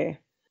career.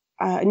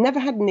 I never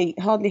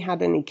hardly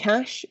had any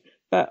cash,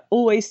 but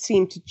always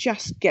seemed to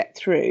just get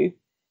through.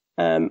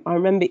 I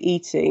remember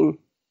eating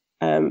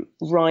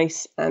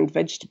rice and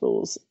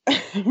vegetables,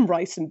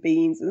 rice and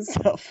beans and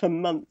stuff for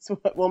months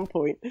at one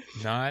point.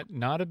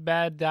 Not a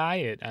bad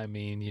diet. I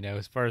mean,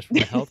 as far as from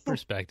a health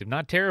perspective,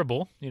 not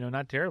terrible.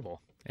 Not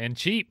terrible, and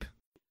cheap.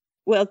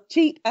 Well,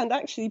 cheap and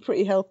actually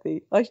pretty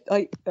healthy. I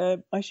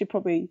should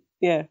probably,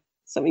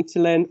 something to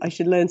learn. I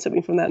should learn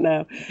something from that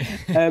now.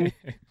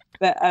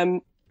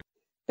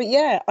 But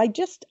yeah,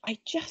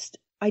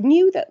 I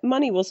knew that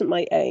money wasn't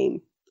my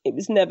aim. It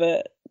was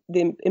never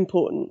the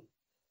important.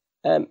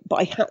 But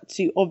I had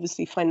to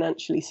obviously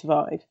financially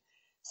survive.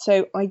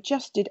 So I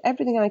just did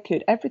everything I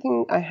could.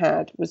 Everything I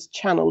had was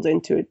channeled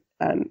into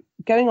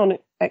going on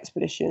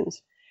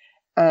expeditions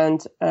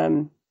and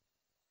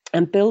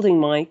building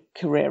my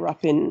career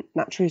up in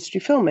natural history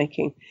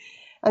filmmaking.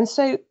 And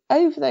so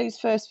over those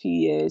first few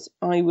years,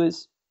 I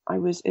was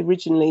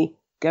originally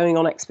going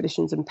on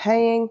expeditions and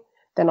paying.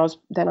 Then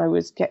I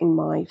was getting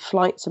my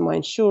flights and my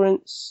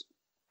insurance.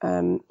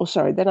 Then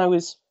I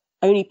was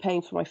only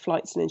paying for my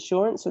flights and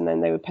insurance, and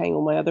then they were paying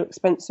all my other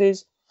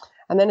expenses.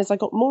 And then as I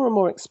got more and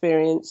more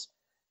experience,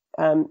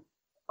 I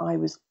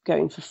was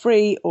going for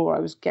free or I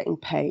was getting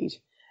paid.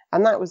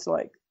 And that was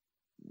like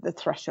the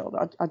threshold.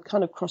 I'd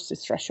kind of crossed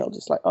this threshold.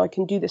 It's like, I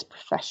can do this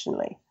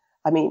professionally.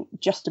 I mean,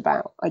 just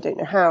about. I don't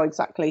know how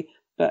exactly,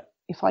 but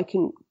if I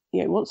can,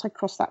 once I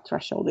crossed that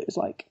threshold, it was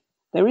like,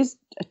 There is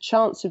a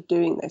chance of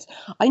doing this.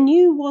 I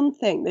knew one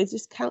thing. There's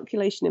this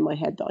calculation in my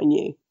head that I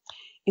knew.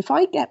 If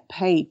I get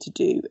paid to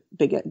do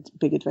big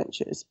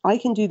adventures, I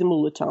can do them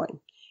all the time.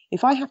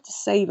 If I have to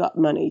save up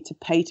money to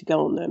pay to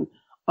go on them,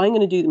 I'm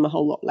going to do them a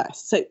whole lot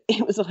less. So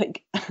it was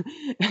like,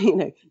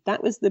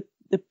 that was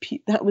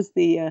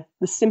the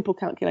simple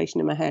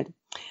calculation in my head.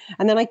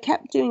 And then I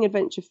kept doing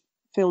adventure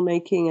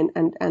filmmaking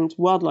and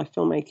wildlife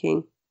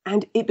filmmaking,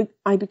 and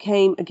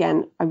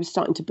I was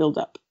starting to build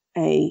up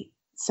a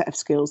set of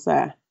skills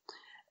there,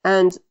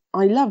 and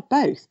I love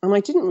both, and I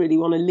didn't really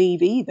want to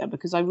leave either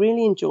because I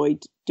really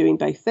enjoyed doing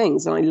both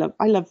things, and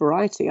I love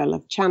variety, I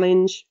love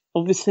challenge.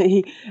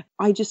 Obviously,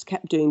 I just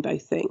kept doing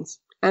both things,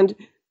 and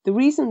the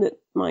reason that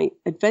my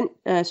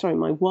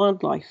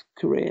wildlife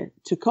career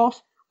took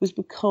off was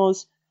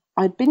because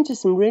I'd been to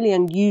some really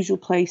unusual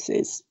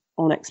places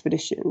on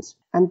expeditions,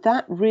 and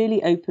that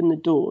really opened the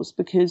doors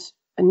because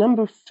a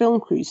number of film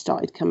crews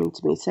started coming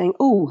to me saying,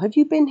 "Oh, have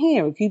you been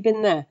here? Have you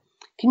been there?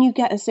 Can you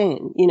get us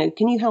in?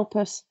 Can you help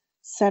us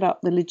set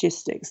up the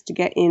logistics to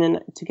get in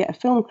and to get a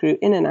film crew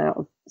in and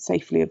out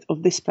safely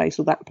of this place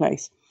or that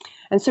place?"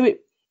 And so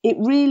it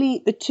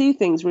really, the two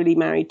things really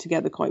married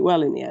together quite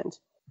well in the end.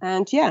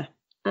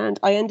 And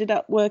I ended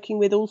up working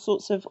with all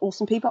sorts of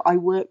awesome people. I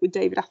worked with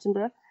David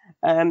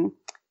Attenborough.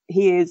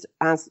 He is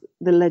as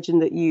the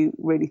legend that you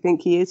really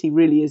think he is. He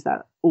really is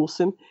that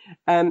awesome.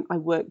 I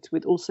worked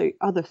with also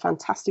other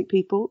fantastic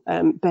people.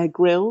 Bear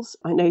Grylls,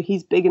 I know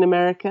he's big in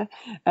America.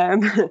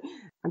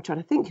 I'm trying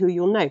to think who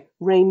you'll know.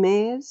 Ray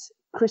Mears,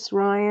 Chris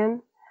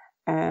Ryan,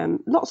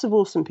 lots of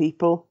awesome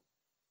people,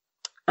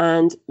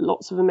 and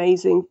lots of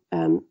amazing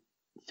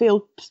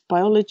field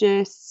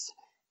biologists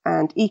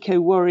and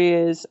eco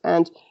warriors,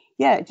 and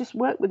just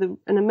work with an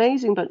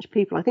amazing bunch of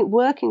people. I think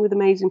working with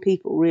amazing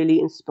people really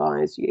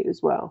inspires you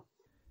as well.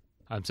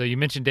 So you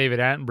mentioned David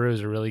Attenborough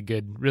is a really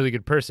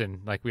good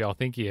person, like we all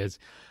think he is.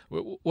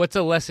 What's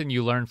a lesson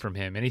you learned from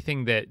him?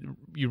 Anything that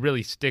you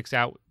really sticks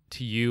out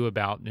to you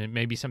about,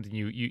 maybe something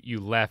you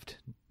left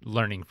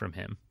learning from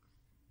him?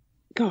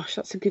 Gosh,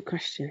 that's a good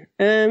question.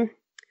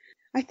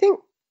 I think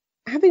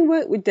having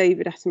worked with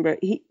David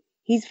Attenborough,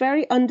 he's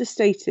very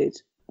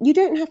understated. You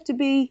don't have to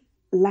be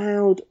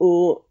loud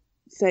or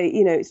say,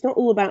 it's not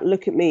all about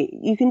look at me.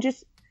 You can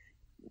just,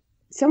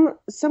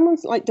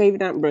 someone's like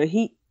David Attenborough,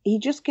 he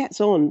just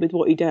gets on with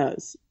what he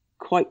does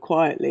quite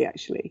quietly,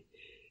 actually.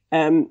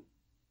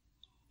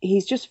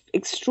 He's just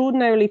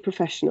extraordinarily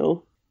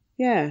professional.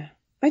 Yeah,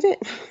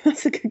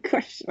 that's a good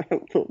question. I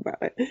haven't thought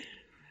about it.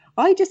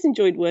 I just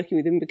enjoyed working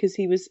with him because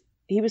he was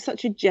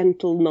such a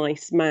gentle,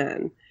 nice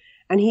man.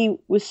 And he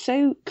was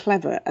so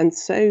clever and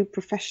so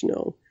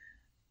professional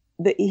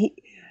that he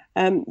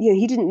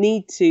didn't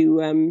need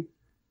to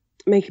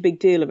make a big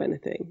deal of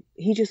anything.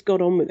 He just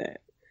got on with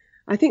it.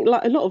 I think a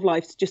lot of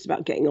life's just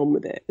about getting on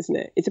with it, isn't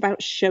it? It's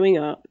about showing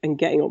up and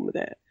getting on with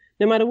it.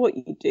 No matter what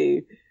you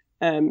do,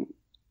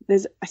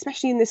 there's,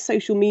 especially in this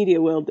social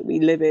media world that we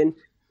live in,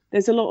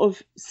 there's a lot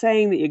of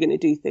saying that you're going to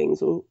do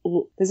things, or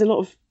there's a lot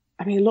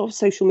of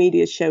social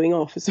media is showing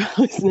off as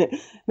well, isn't it?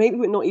 Maybe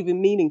we're not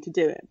even meaning to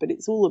do it, but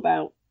it's all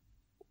about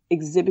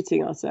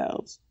exhibiting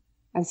ourselves.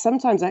 And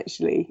sometimes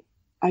actually,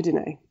 I don't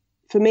know,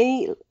 for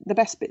me, the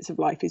best bits of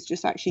life is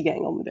just actually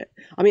getting on with it.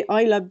 I mean,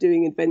 I love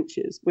doing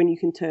adventures when you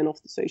can turn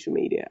off the social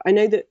media. I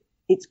know that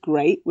it's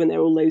great when there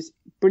are all those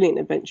brilliant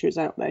adventurers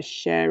out there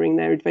sharing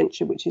their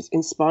adventure, which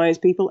inspires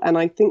people. And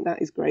I think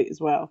that is great as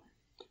well.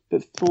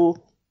 But for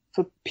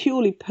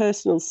purely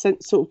personal,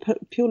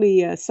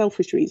 purely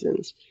selfish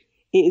reasons,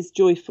 it is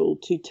joyful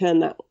to turn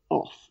that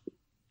off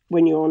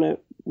when you're on a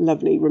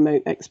lovely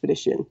remote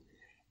expedition,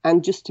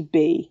 and just to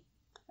be,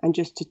 and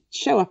just to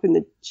show up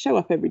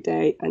every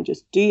day and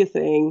just do your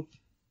thing.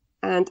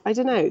 And I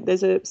don't know,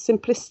 there's a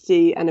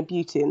simplicity and a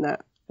beauty in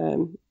that.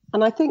 And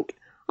I think,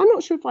 I'm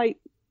not sure if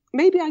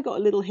maybe I got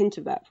a little hint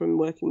of that from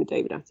working with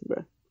David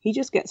Attenborough. He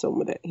just gets on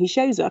with it. He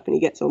shows up and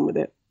he gets on with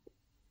it.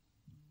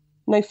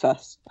 No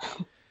fuss.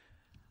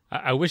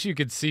 I wish you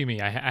could see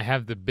me. I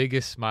have the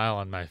biggest smile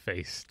on my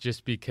face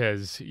just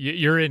because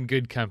you're in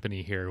good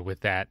company here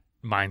with that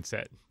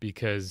mindset.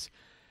 Because,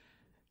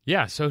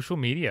 yeah, social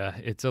media,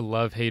 it's a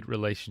love-hate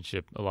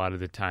relationship a lot of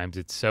the times.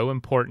 It's so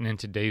important in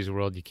today's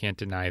world, you can't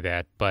deny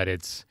that. But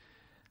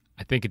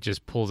I think it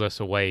just pulls us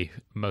away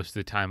most of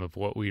the time of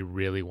what we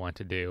really want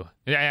to do.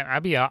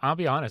 I'll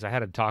be honest. I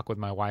had a talk with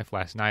my wife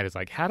last night. It's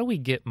like, how do we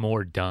get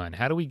more done?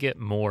 How do we get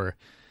more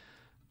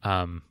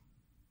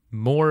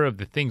of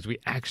the things we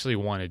actually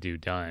want to do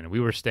done? We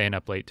were staying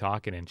up late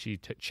talking, and she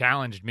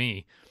challenged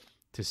me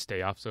to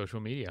stay off social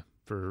media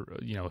for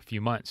a few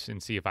months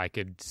and see if I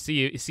could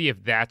see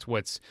if that's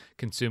what's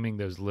consuming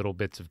those little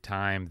bits of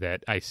time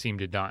that I seem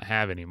to not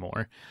have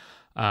anymore.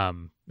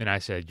 And I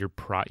said, you're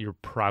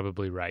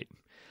probably right.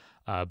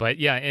 But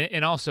yeah,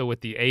 and also with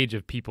the age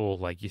of people,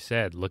 like you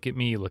said, look at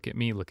me, look at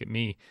me, look at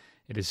me.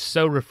 It is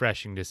so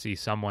refreshing to see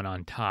someone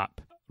on top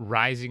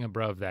rising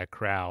above that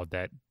crowd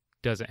that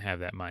doesn't have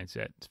that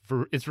mindset.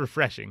 It's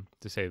refreshing,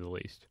 to say the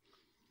least.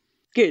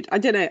 Good. I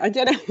don't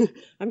know.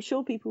 I'm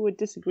sure people would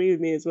disagree with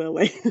me as well.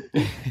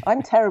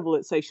 I'm terrible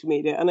at social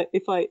media, and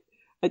if I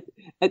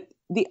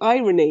The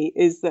irony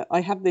is that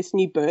I have this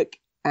new book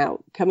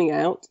coming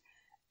out,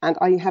 and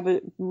I have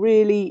a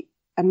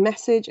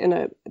message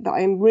that I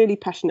am really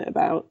passionate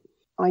about.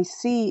 I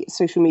see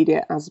social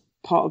media as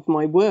part of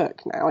my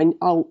work now.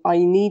 I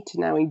need to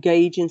now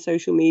engage in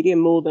social media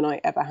more than I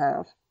ever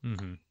have,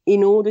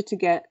 in order to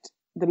get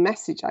the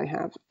message I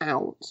have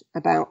out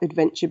about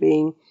adventure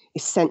being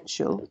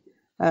essential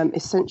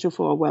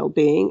for our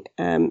well-being,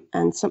 and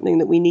something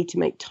that we need to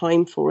make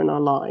time for in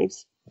our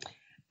lives.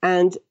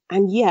 And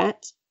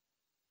yet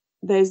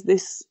there's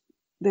this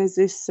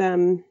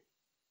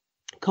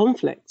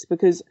conflict,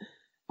 because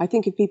I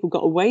think if people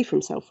got away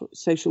from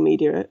social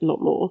media a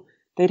lot more,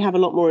 they'd have a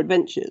lot more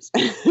adventures.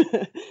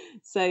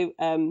 So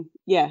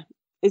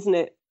isn't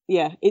it?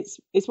 Yeah, it's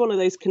one of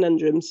those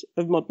conundrums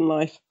of modern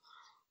life.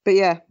 But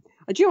yeah,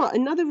 do you know what?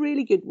 Another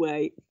really good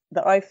way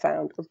that I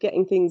found of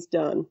getting things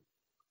done,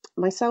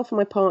 myself and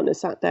my partner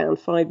sat down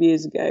 5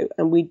 years ago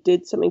and we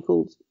did something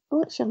called,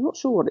 actually I'm not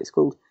sure what it's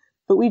called,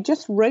 but we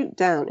just wrote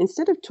down,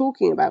 instead of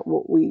talking about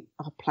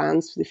our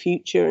plans for the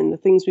future and the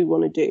things we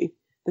want to do,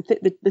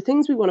 the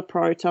things we want to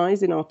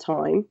prioritize in our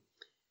time,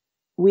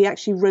 we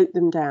actually wrote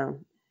them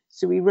down.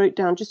 So we wrote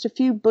down just a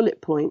few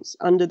bullet points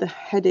under the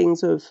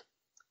headings of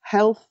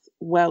health,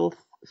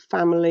 wealth,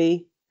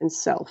 family, and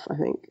self, I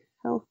think.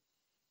 Health,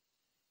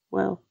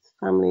 wealth,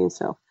 family, and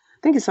self. I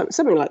think it's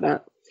something like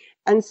that.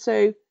 And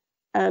so,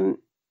 and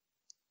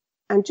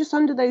just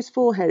under those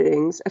 4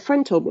 headings, a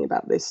friend told me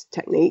about this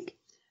technique.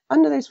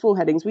 Under those 4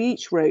 headings, we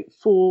each wrote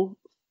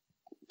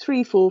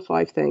 3, 4,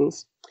 5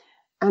 things.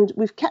 And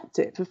we've kept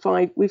it for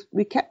 5.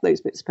 We kept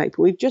those bits of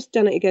paper. We've just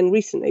done it again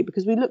recently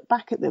because we looked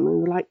back at them and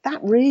we were like, that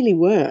really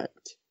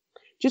worked.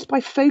 Just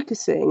by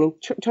focusing and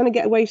trying to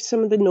get away from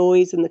some of the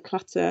noise and the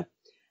clutter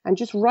and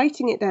just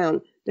writing it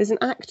down. There's an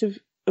act of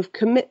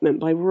commitment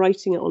by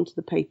writing it onto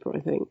the paper,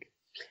 I think.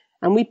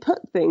 And we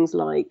put things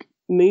like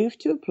move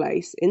to a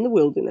place in the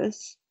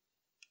wilderness,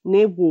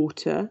 near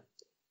water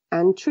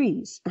and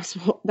trees.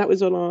 That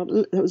was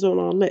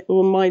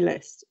on my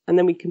list. And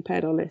then we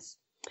compared our lists.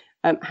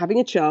 Having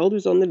a child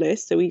was on the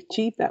list, so we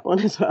achieved that one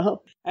as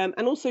well. And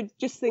also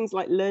just things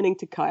like learning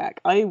to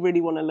kayak. I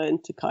really want to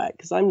learn to kayak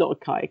because I'm not a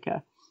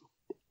kayaker.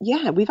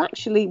 Yeah, we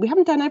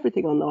haven't done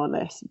everything on our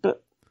list,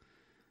 but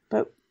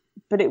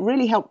it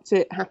really helped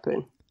it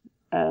happen.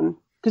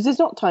 Because there's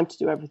not time to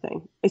do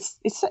everything. There's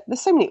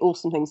so many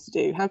awesome things to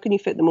do. How can you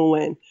fit them all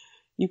in?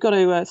 You've got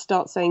to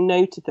start saying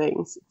no to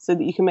things so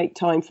that you can make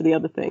time for the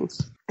other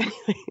things.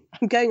 Anyway,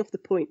 I'm going off the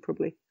point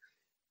probably.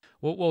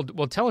 Well,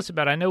 tell us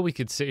about. I know we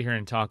could sit here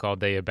and talk all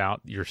day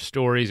about your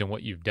stories and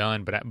what you've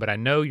done, but I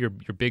know your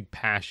big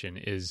passion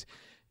is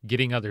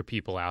getting other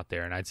people out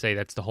there, and I'd say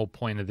that's the whole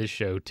point of this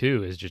show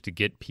too, is just to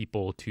get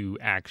people to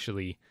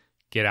actually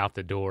get out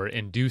the door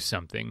and do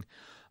something.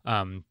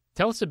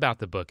 Tell us about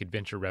the book,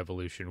 Adventure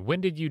Revolution.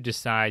 When did you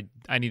decide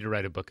I need to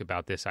write a book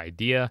about this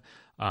idea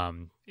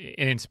and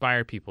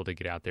inspire people to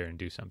get out there and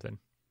do something?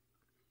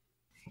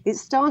 It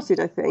started,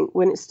 I think,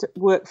 when it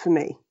worked for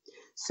me.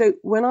 So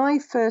when I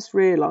first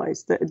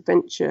realized that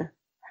adventure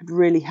had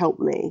really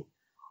helped me,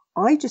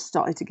 I just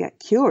started to get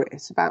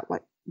curious about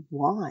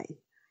why?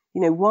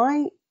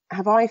 Why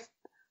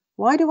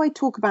do I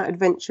talk about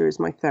adventure as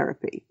my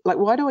therapy?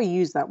 Why do I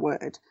use that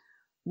word?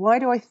 Why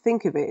do I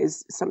think of it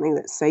as something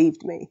that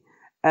saved me?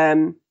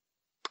 And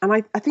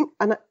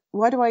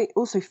why do I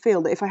also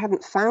feel that if I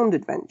hadn't found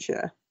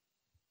adventure,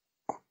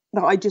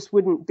 that I just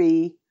wouldn't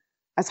be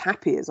as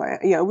happy as I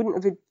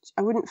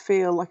wouldn't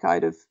feel like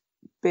I'd have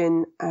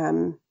been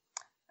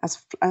as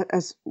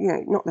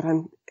not that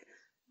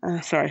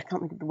I'm sorry, I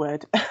can't think of the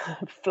word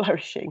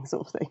flourishing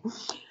sort of thing.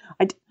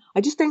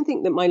 I just don't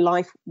think that my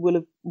life would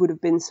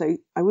have been so.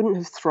 I wouldn't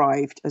have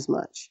thrived as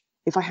much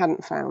if I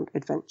hadn't found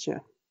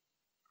adventure.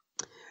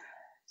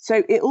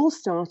 So it all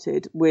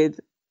started with,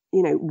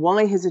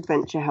 why has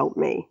adventure helped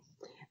me,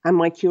 and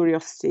my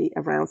curiosity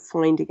around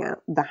finding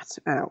out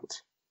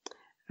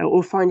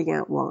or finding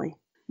out why.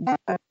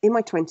 In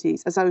my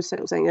 20s, as I was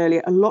saying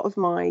earlier, a lot of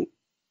my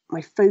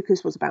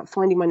focus was about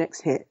finding my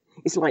next hit.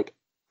 It's like,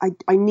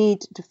 I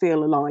need to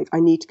feel alive. I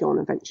need to go on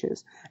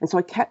adventures. And so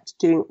I kept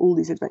doing all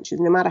these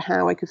adventures. No matter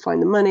how I could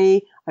find the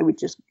money, I would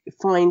just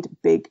find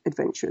big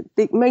adventures,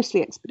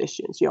 mostly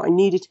expeditions. I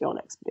needed to go on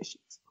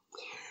expeditions.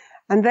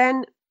 And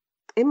then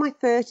in my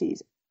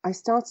 30s,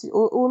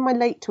 or in my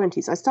late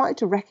 20s, I started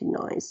to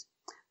recognize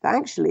that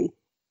actually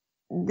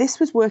this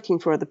was working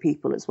for other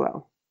people as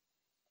well.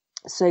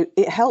 So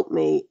it helped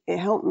me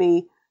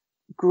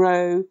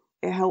grow,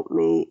 it helped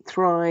me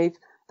thrive,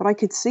 but I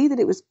could see that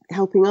it was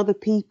helping other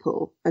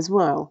people as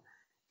well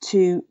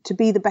to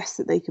be the best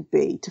that they could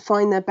be, to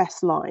find their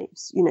best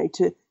lives,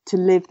 to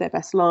live their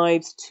best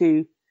lives,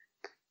 to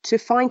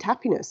find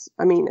happiness.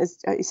 I mean,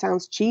 it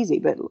sounds cheesy,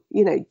 but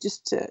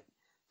just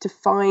to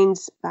find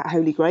that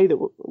holy grail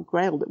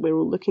that we're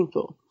all looking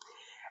for.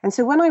 And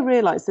so when I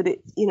realized that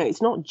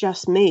it's not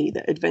just me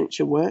that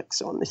adventure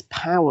works on, this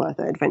power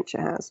that adventure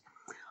has,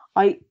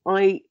 I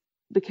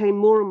became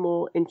more and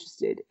more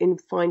interested in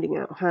finding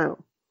out how.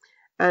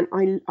 And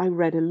I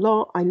read a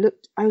lot. I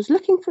was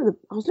looking for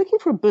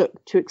a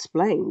book to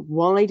explain,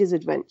 why does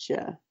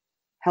adventure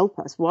help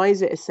us? Why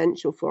is it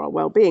essential for our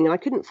well-being? And I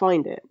couldn't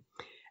find it.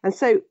 And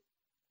so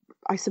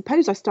I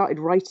suppose I started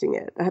writing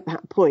it at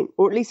that point,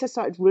 or at least I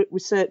started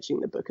researching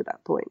the book at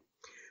that point.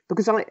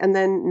 And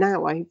then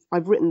now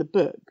I've written the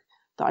book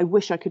that I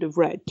wish I could have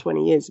read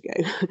 20 years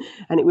ago,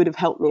 and it would have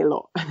helped me a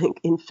lot, I think,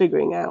 in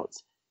figuring out,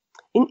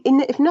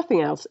 if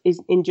nothing else,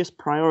 is in just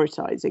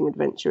prioritizing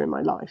adventure in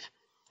my life.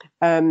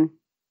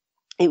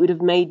 It would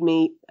have made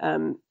me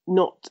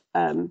not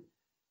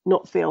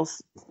feel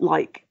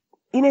like,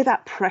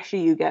 that pressure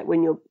you get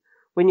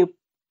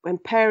when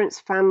parents,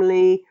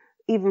 family,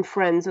 even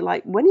friends are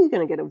like, when are you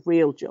going to get a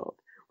real job?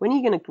 When are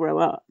you going to grow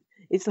up?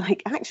 It's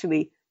like,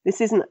 actually,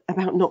 this isn't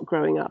about not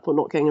growing up or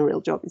not getting a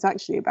real job. It's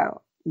actually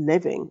about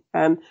living.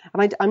 And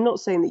I'm not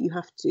saying that you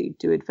have to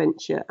do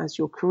adventure as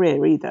your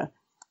career either.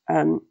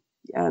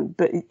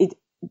 But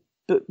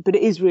it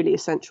is really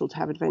essential to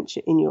have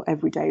adventure in your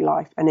everyday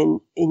life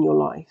and in your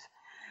life.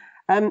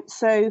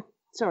 So,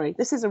 sorry,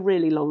 this is a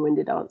really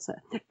long-winded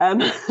answer.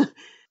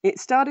 It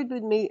started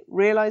with me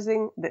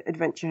realizing that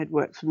adventure had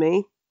worked for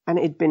me, and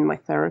it had been my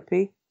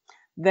therapy.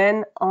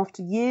 Then,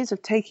 after years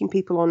of taking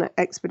people on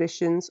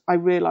expeditions, I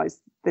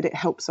realized that it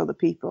helps other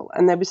people.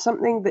 And there was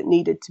something that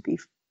needed to be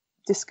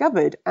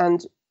discovered,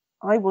 and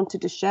I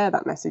wanted to share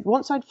that message.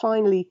 Once I'd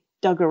finally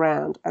dug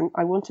around, and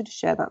I wanted to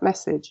share that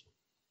message,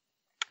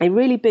 a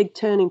really big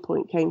turning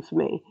point came for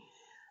me.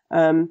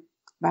 About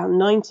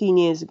 19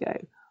 years ago,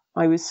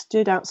 I was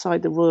stood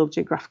outside the Royal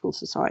Geographical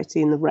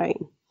Society in the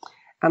rain,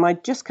 and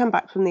I'd just come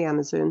back from the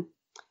Amazon,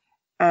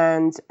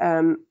 and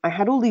I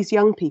had all these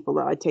young people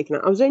that I'd taken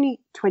out. I was only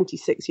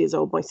 26 years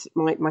old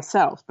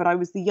myself, but I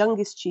was the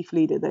youngest chief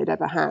leader they'd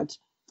ever had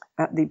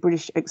at the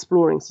British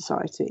Exploring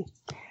Society.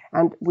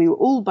 And we were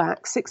all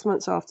back 6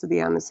 months after the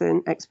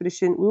Amazon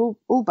expedition. We were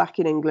all back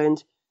in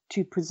England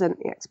to present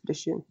the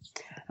expedition.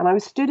 And I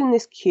was stood in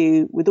this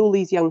queue with all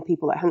these young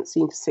people that I hadn't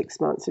seen for 6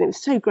 months. And it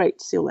was so great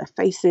to see all their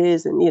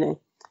faces and,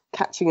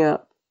 catching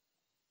up.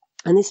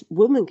 And this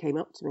woman came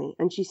up to me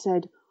and she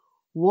said,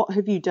 "What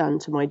have you done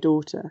to my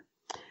daughter?"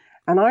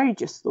 And I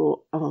just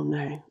thought, oh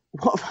no,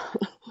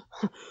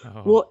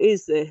 what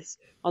is this?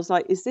 I was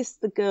like, is this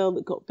the girl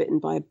that got bitten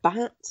by a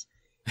bat?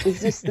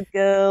 Is this the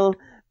girl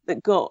that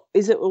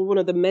is it one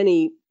of the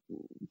many,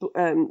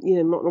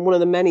 one of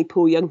the many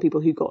poor young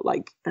people who got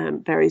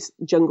various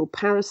jungle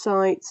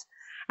parasites?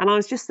 And I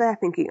was just there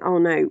thinking, oh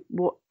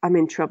no, I'm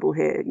in trouble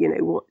here.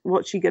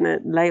 What's she going to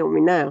lay on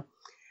me now?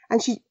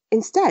 And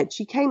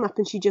she came up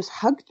and she just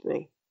hugged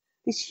me,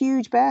 this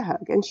huge bear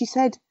hug. And she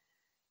said,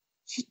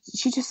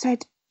 she just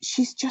said,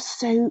 she's just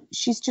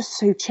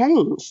so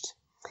changed.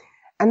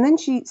 And then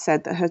she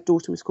said that her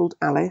daughter was called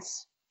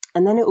Alice.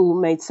 And then it all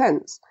made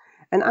sense.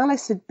 And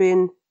Alice had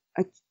been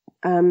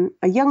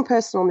a young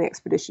person on the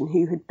expedition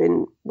who had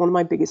been one of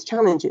my biggest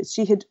challenges.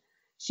 She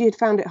had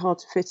found it hard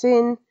to fit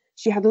in.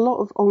 She had a lot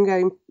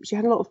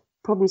of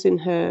problems in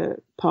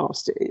her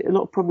past, a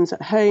lot of problems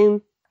at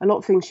home, a lot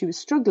of things she was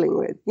struggling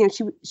with.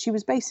 She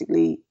was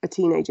basically a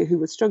teenager who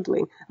was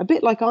struggling, a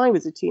bit like I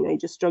was a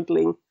teenager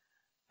struggling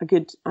a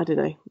good,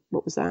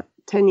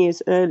 10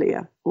 years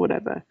earlier or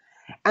whatever.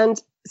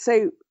 And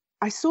so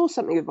I saw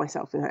something of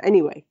myself in her.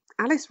 Anyway,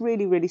 Alice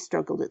really, really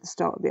struggled at the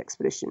start of the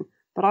expedition,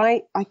 but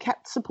I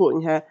kept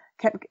supporting her,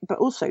 but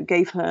also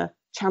gave her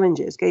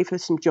challenges, gave her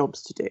some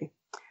jobs to do.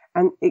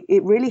 And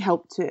it really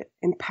helped to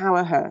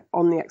empower her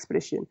on the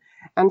expedition.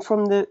 And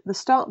from the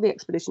start of the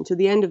expedition to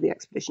the end of the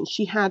expedition,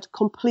 she had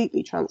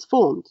completely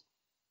transformed.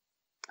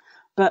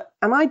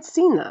 And I'd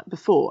seen that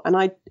before, and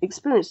I'd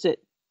experienced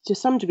it to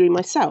some degree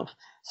myself.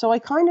 So I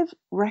kind of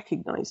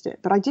recognized it,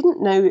 but I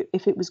didn't know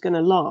if it was going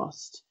to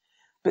last.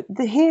 But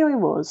here I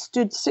was,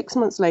 stood 6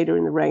 months later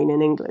in the rain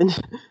in England.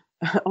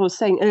 I was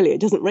saying earlier,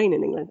 it doesn't rain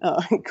in England.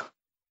 Oh, it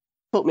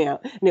caught me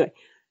out. Anyway,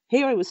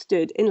 here I was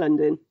stood in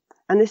London,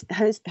 and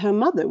her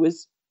mother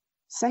was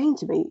saying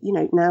to me,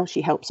 now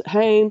she helps at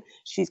home.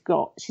 She's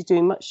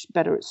doing much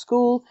better at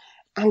school.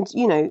 And,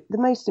 the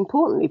most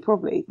importantly,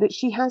 probably, that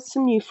she has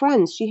some new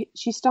friends.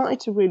 She started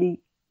to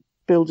really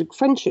build a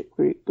friendship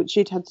group, which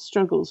she'd had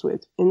struggles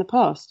with in the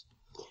past.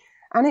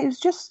 And it was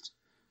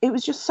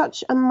just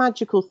such a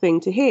magical thing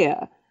to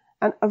hear.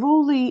 And of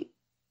all the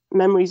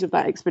memories of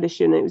that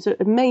expedition, it was an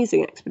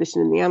amazing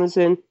expedition in the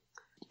Amazon.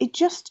 It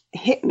just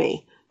hit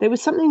me. There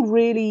was something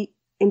really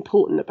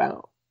important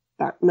about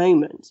that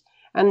moment.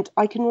 And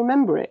I can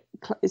remember it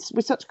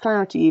with such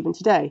clarity even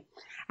today.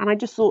 And I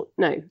just thought,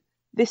 no,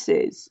 this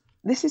is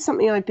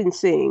something I've been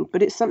seeing,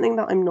 but it's something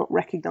that I'm not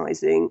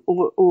recognizing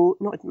or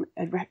not.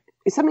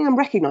 It's something I'm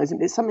recognizing,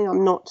 but it's something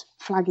I'm not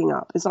flagging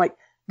up. It's like,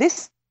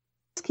 this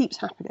keeps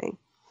happening.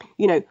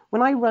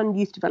 When I run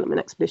youth development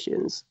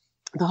expeditions,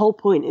 the whole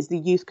point is the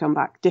youth come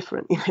back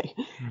different,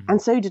 Mm-hmm.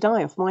 And so did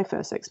I off my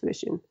first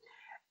expedition.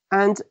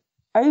 And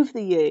over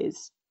the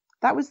years,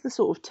 that was the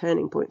sort of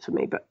turning point for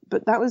me.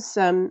 But that was,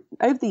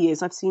 over the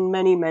years, I've seen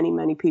many, many,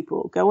 many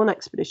people go on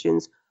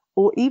expeditions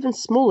or even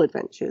small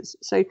adventures.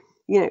 So,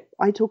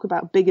 I talk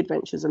about big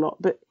adventures a lot,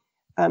 but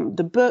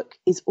The book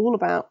is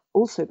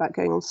also about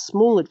going on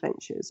small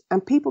adventures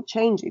and people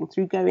changing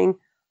through going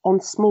on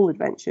small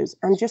adventures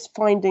and just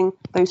finding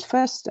those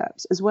first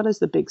steps as well as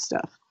the big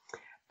stuff.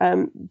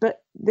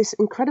 But this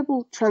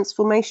incredible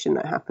transformation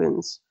that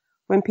happens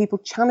when people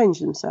challenge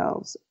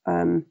themselves,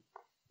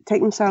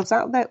 take themselves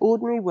out of their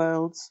ordinary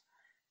worlds,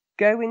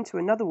 go into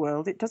another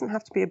world. It doesn't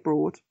have to be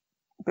abroad,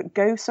 but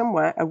go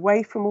somewhere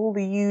away from all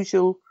the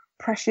usual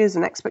pressures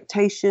and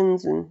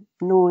expectations and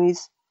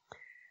noise.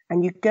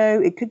 And you go,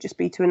 it could just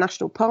be to a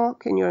national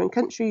park in your own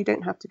country. You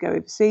don't have to go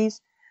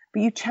overseas,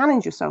 but you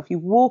challenge yourself. You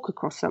walk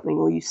across something,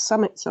 or you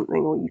summit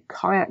something, or you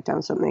kayak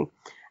down something,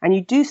 and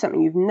you do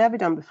something you've never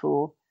done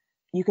before.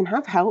 You can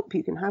have help,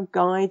 you can have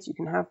guides, you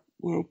can have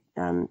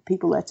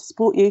people there to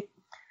support you,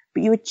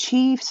 but you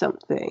achieve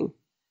something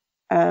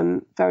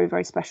very,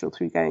 very special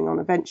through going on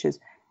adventures.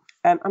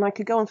 And I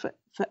could go on for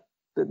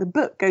the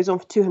book goes on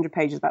for 200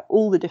 pages about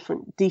all the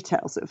different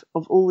details of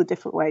all the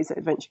different ways that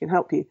adventure can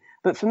help you.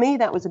 But for me,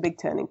 that was a big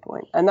turning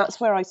point. And that's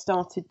where I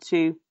started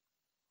to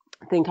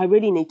think I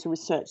really need to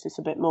research this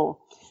a bit more.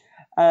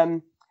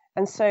 And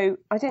so,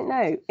 I don't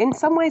know, in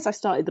some ways I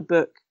started the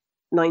book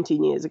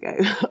 19 years ago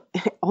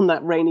on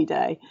that rainy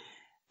day.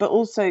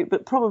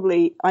 But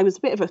probably I was a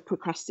bit of a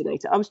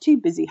procrastinator. I was too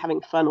busy having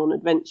fun on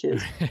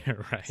adventures.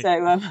 Right.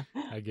 So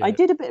I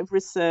did a bit of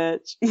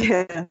research.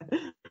 Yeah,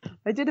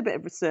 I did a bit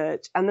of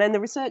research. And then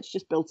the research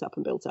just built up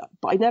and built up.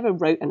 But I never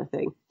wrote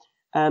anything.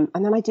 And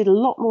then I did a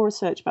lot more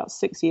research about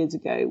 6 years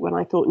ago when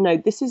I thought, no,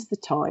 this is the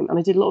time. And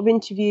I did a lot of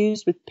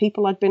interviews with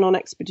people I'd been on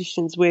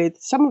expeditions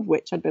with, some of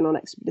which I'd been on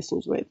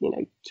expeditions with,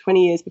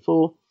 20 years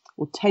before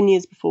or 10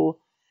 years before.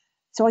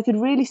 So I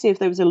could really see if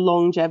there was a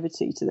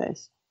longevity to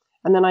this.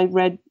 And then I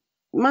read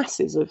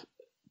masses of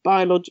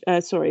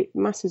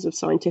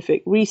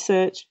scientific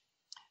research.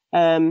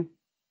 And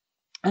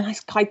I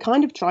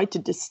kind of tried to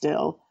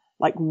distill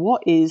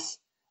what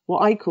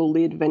I call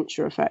the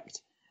adventure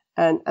effect.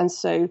 And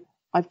so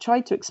I've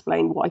tried to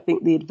explain what I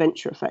think the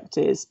adventure effect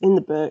is in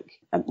the book,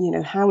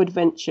 how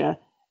adventure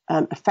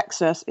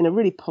affects us in a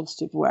really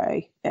positive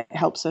way. It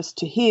helps us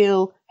to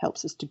heal,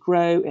 helps us to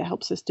grow, it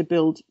helps us to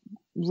build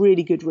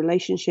really good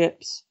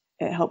relationships.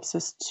 It helps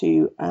us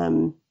to,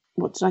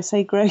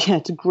 grow? Yeah,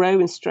 to grow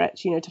and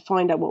stretch, to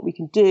find out what we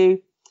can do.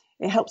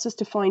 It helps us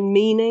to find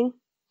meaning.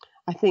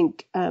 I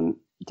think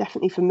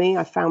definitely for me,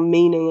 I found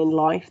meaning in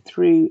life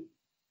through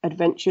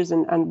adventures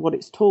and what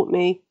it's taught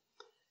me.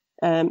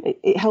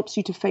 It helps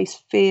you to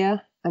face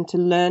fear and to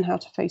learn how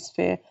to face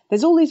fear.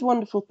 There's all these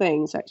wonderful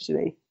things,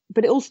 actually.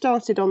 But it all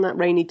started on that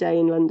rainy day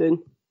in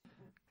London.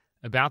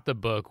 About the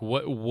book,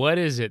 what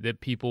is it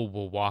that people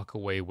will walk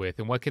away with,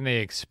 and what can they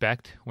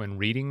expect when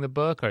reading the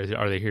book? Are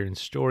they hearing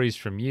stories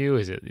from you?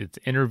 It's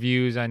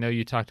interviews? I know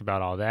you talked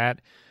about all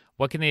that.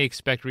 What can they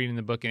expect reading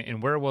the book,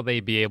 and where will they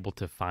be able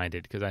to find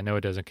it? Because I know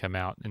it doesn't come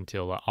out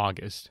until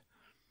August.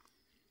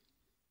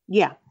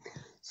 Yeah.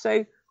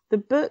 So the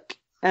book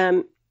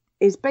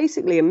is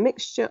basically a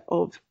mixture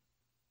of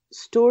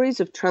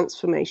stories of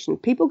transformation,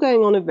 people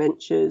going on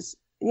adventures,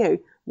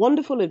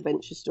 wonderful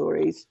adventure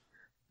stories,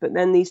 but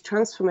then these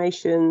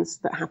transformations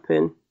that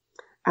happen,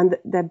 and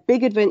they're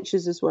big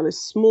adventures as well as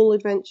small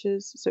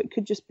adventures. So it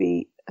could just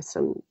be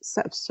some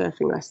set of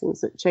surfing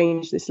lessons that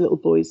change this little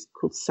boy's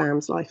called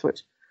Sam's life,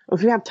 which,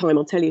 if we have time,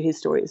 I'll tell you his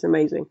story. It's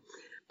amazing.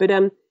 But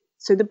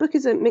so the book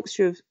is a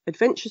mixture of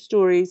adventure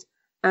stories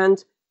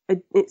and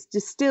it's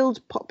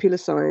distilled popular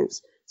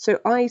science. So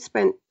I've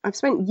spent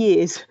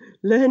years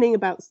learning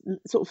about,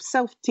 sort of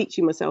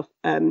self-teaching myself,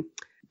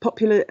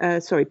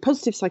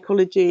 positive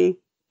psychology,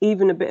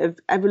 even a bit of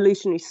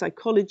evolutionary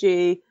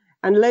psychology,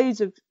 and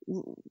loads of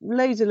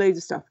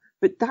stuff.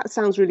 But that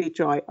sounds really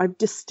dry. I've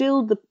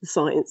distilled the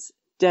science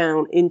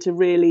down into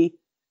really,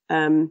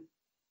 into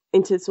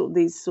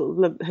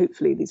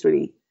hopefully these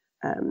really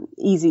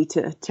easy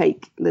to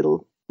take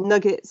little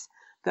nuggets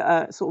that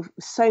are sort of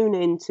sewn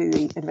into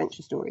the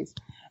adventure stories.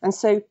 And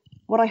so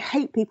what I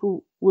hope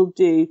people will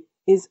do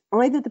is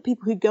either the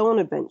people who go on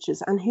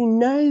adventures and who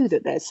know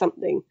that there's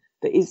something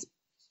that is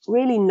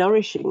really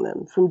nourishing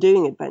them from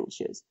doing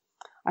adventures,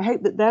 I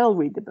hope that they'll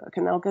read the book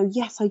and they'll go,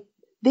 yes,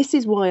 this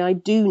is why I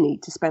do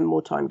need to spend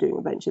more time doing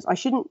adventures. I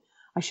shouldn't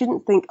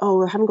think,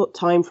 oh, I haven't got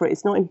time for it.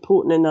 It's not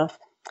important enough.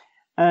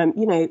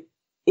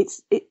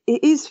 It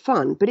is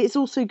fun, but it's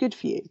also good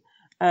for you.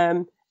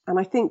 And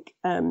I think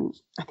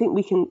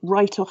we can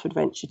write off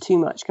adventure too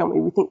much, can't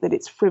we? We think that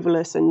it's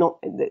frivolous and not,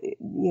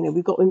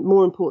 we've got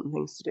more important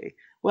things to do.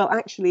 Well,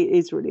 actually, it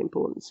is really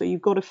important. So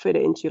you've got to fit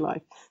it into your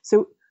life.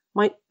 So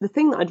the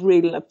thing that I'd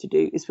really love to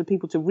do is for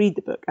people to read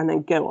the book and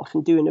then go off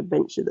and do an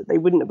adventure that they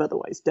wouldn't have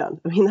otherwise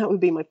done. I mean, that would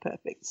be my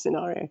perfect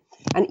scenario.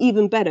 And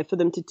even better for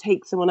them to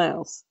take someone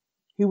else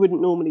who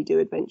wouldn't normally do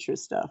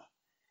adventurous stuff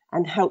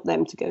and help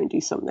them to go and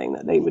do something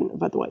that they wouldn't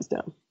have otherwise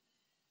done.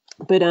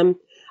 But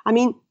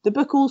the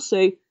book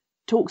also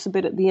talks a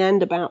bit at the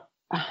end about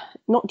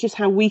not just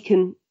how we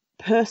can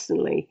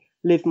personally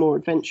live more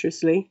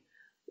adventurously,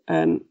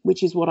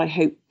 which is what I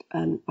hope.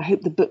 I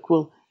hope the book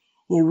will,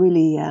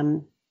 really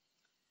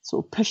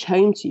sort of push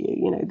home to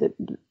you,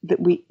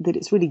 that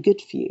it's really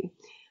good for you.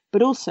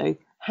 but also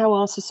how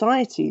our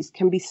societies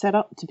can be set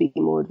up to be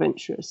more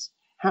adventurous,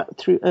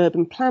 through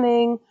urban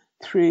planning,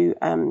 through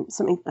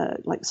something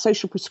like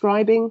social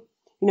prescribing.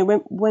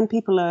 When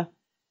people are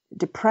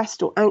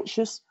depressed or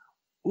anxious,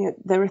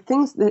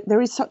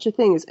 there is such a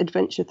thing as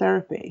adventure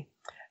therapy,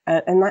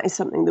 and that is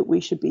something that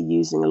we should be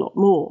using a lot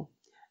more.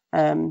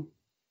 I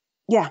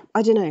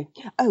don't know.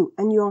 Oh,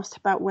 and you asked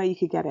about where you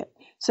could get it.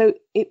 So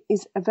it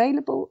is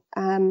available.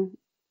 I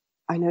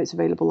know it's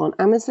available on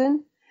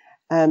Amazon.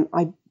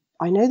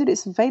 I know that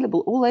it's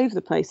available all over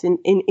the place in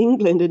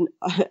England and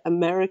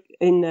America,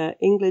 in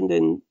England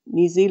and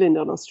New Zealand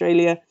and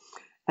Australia.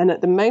 And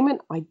at the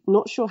moment, I'm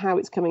not sure how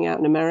it's coming out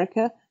in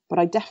America, but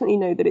I definitely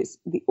know that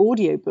the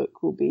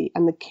audiobook will be,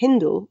 and the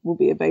Kindle will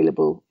be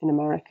available in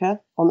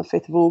America on the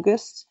 5th of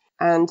August.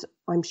 And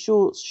I'm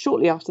sure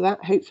shortly after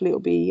that, hopefully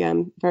it'll be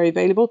very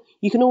available.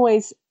 You can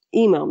always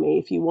email me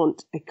if you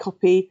want a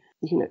copy.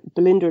 You can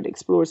Belinda at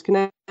Explorers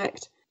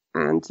Connect.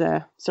 And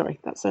I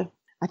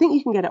think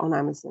you can get it on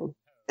Amazon.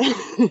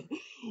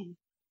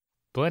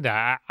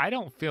 Belinda, I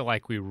don't feel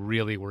like we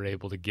really were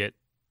able to get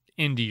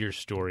into your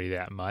story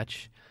that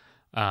much.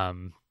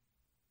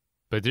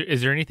 But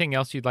is there anything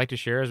else you'd like to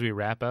share as we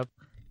wrap up?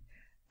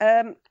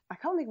 I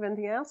can't think of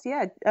anything else.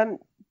 Yeah.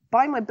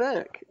 Buy my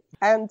book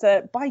and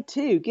buy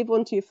 2, give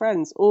one to your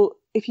friends. Or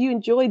if you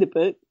enjoy the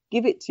book,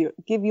 give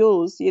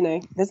yours.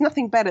 There's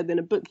nothing better than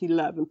a book you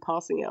love and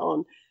passing it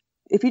on.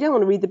 If you don't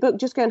want to read the book,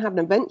 just go and have an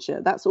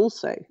adventure. That's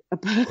also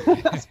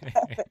that's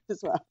perfect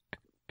as well.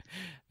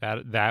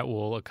 That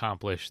will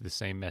accomplish the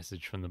same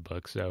message from the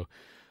book. So,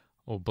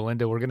 well,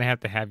 Belinda, we're going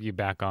to have you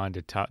back on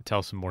to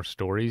tell some more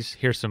stories,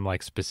 hear some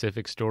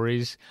specific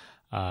stories,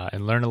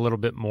 and learn a little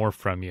bit more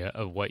from you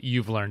of what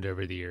you've learned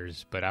over the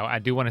years. But I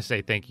do want to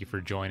say thank you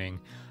for joining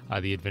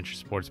the Adventure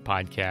Sports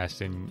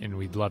Podcast, and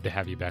we'd love to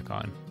have you back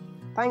on.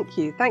 Thank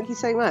you. Thank you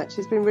so much.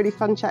 It's been really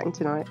fun chatting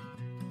tonight.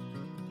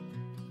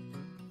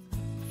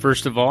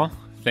 First of all,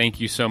 thank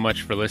you so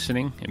much for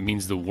listening. It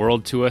means the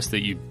world to us that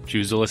you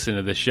choose to listen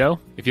to this show.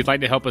 If you'd like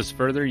to help us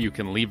further, you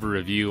can leave a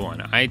review on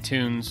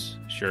iTunes,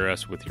 share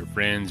us with your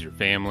friends, your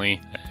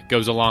family. It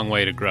goes a long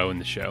way to grow in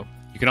the show.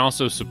 You can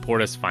also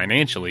support us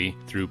financially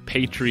through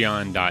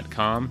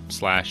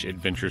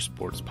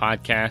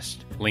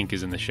patreon.com/adventuresportspodcast. Link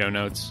is in the show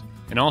notes.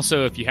 And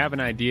also, if you have an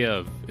idea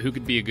of who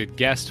could be a good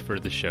guest for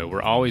the show,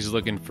 we're always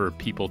looking for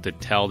people to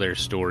tell their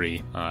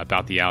story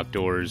about the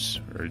outdoors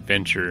or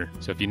adventure.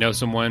 So if you know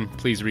someone,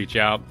 please reach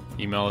out.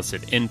 Email us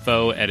at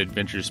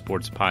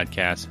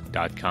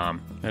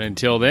info@adventuresportspodcast.com. And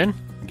until then,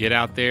 get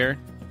out there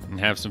and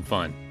have some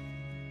fun.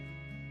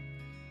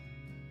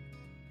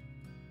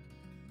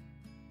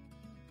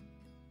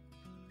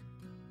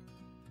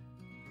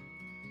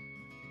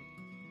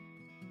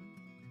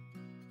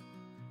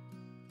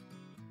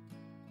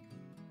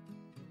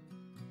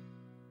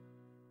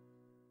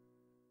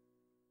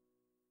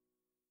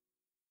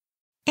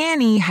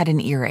 Annie had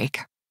an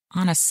earache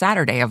on a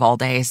Saturday of all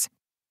days.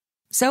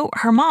 So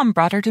her mom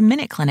brought her to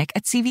Minute Clinic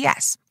at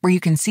CVS, where you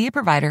can see a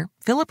provider,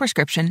 fill a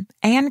prescription,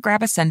 and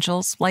grab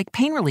essentials like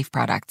pain relief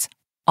products,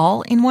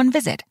 all in one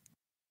visit.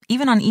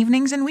 Even on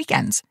evenings and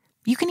weekends.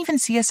 You can even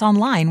see us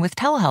online with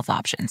telehealth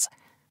options.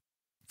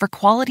 For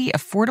quality,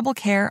 affordable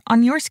care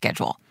on your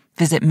schedule,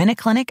 visit Minute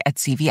Clinic at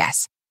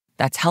CVS.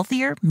 That's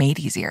healthier made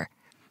easier.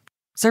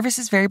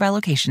 Services vary by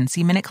location.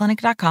 See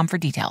minuteclinic.com for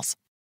details.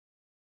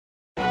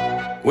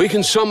 We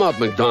can sum up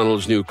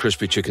McDonald's new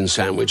crispy chicken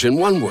sandwich in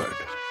one word: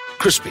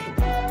 crispy.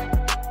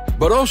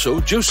 But also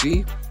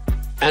juicy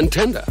and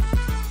tender.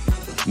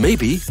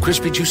 Maybe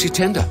crispy, juicy,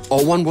 tender,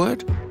 all one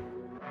word?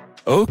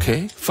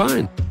 Okay,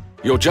 fine.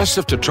 You'll just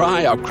have to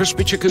try our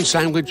crispy chicken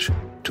sandwich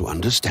to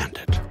understand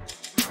it.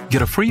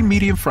 Get a free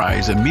medium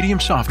fries and medium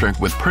soft drink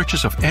with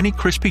purchase of any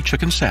crispy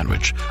chicken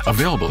sandwich.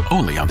 Available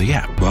only on the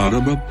app.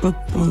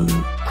 Ba-da-ba-ba-ba.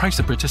 Price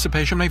and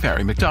participation may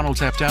vary.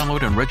 McDonald's app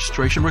download and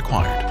registration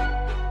required.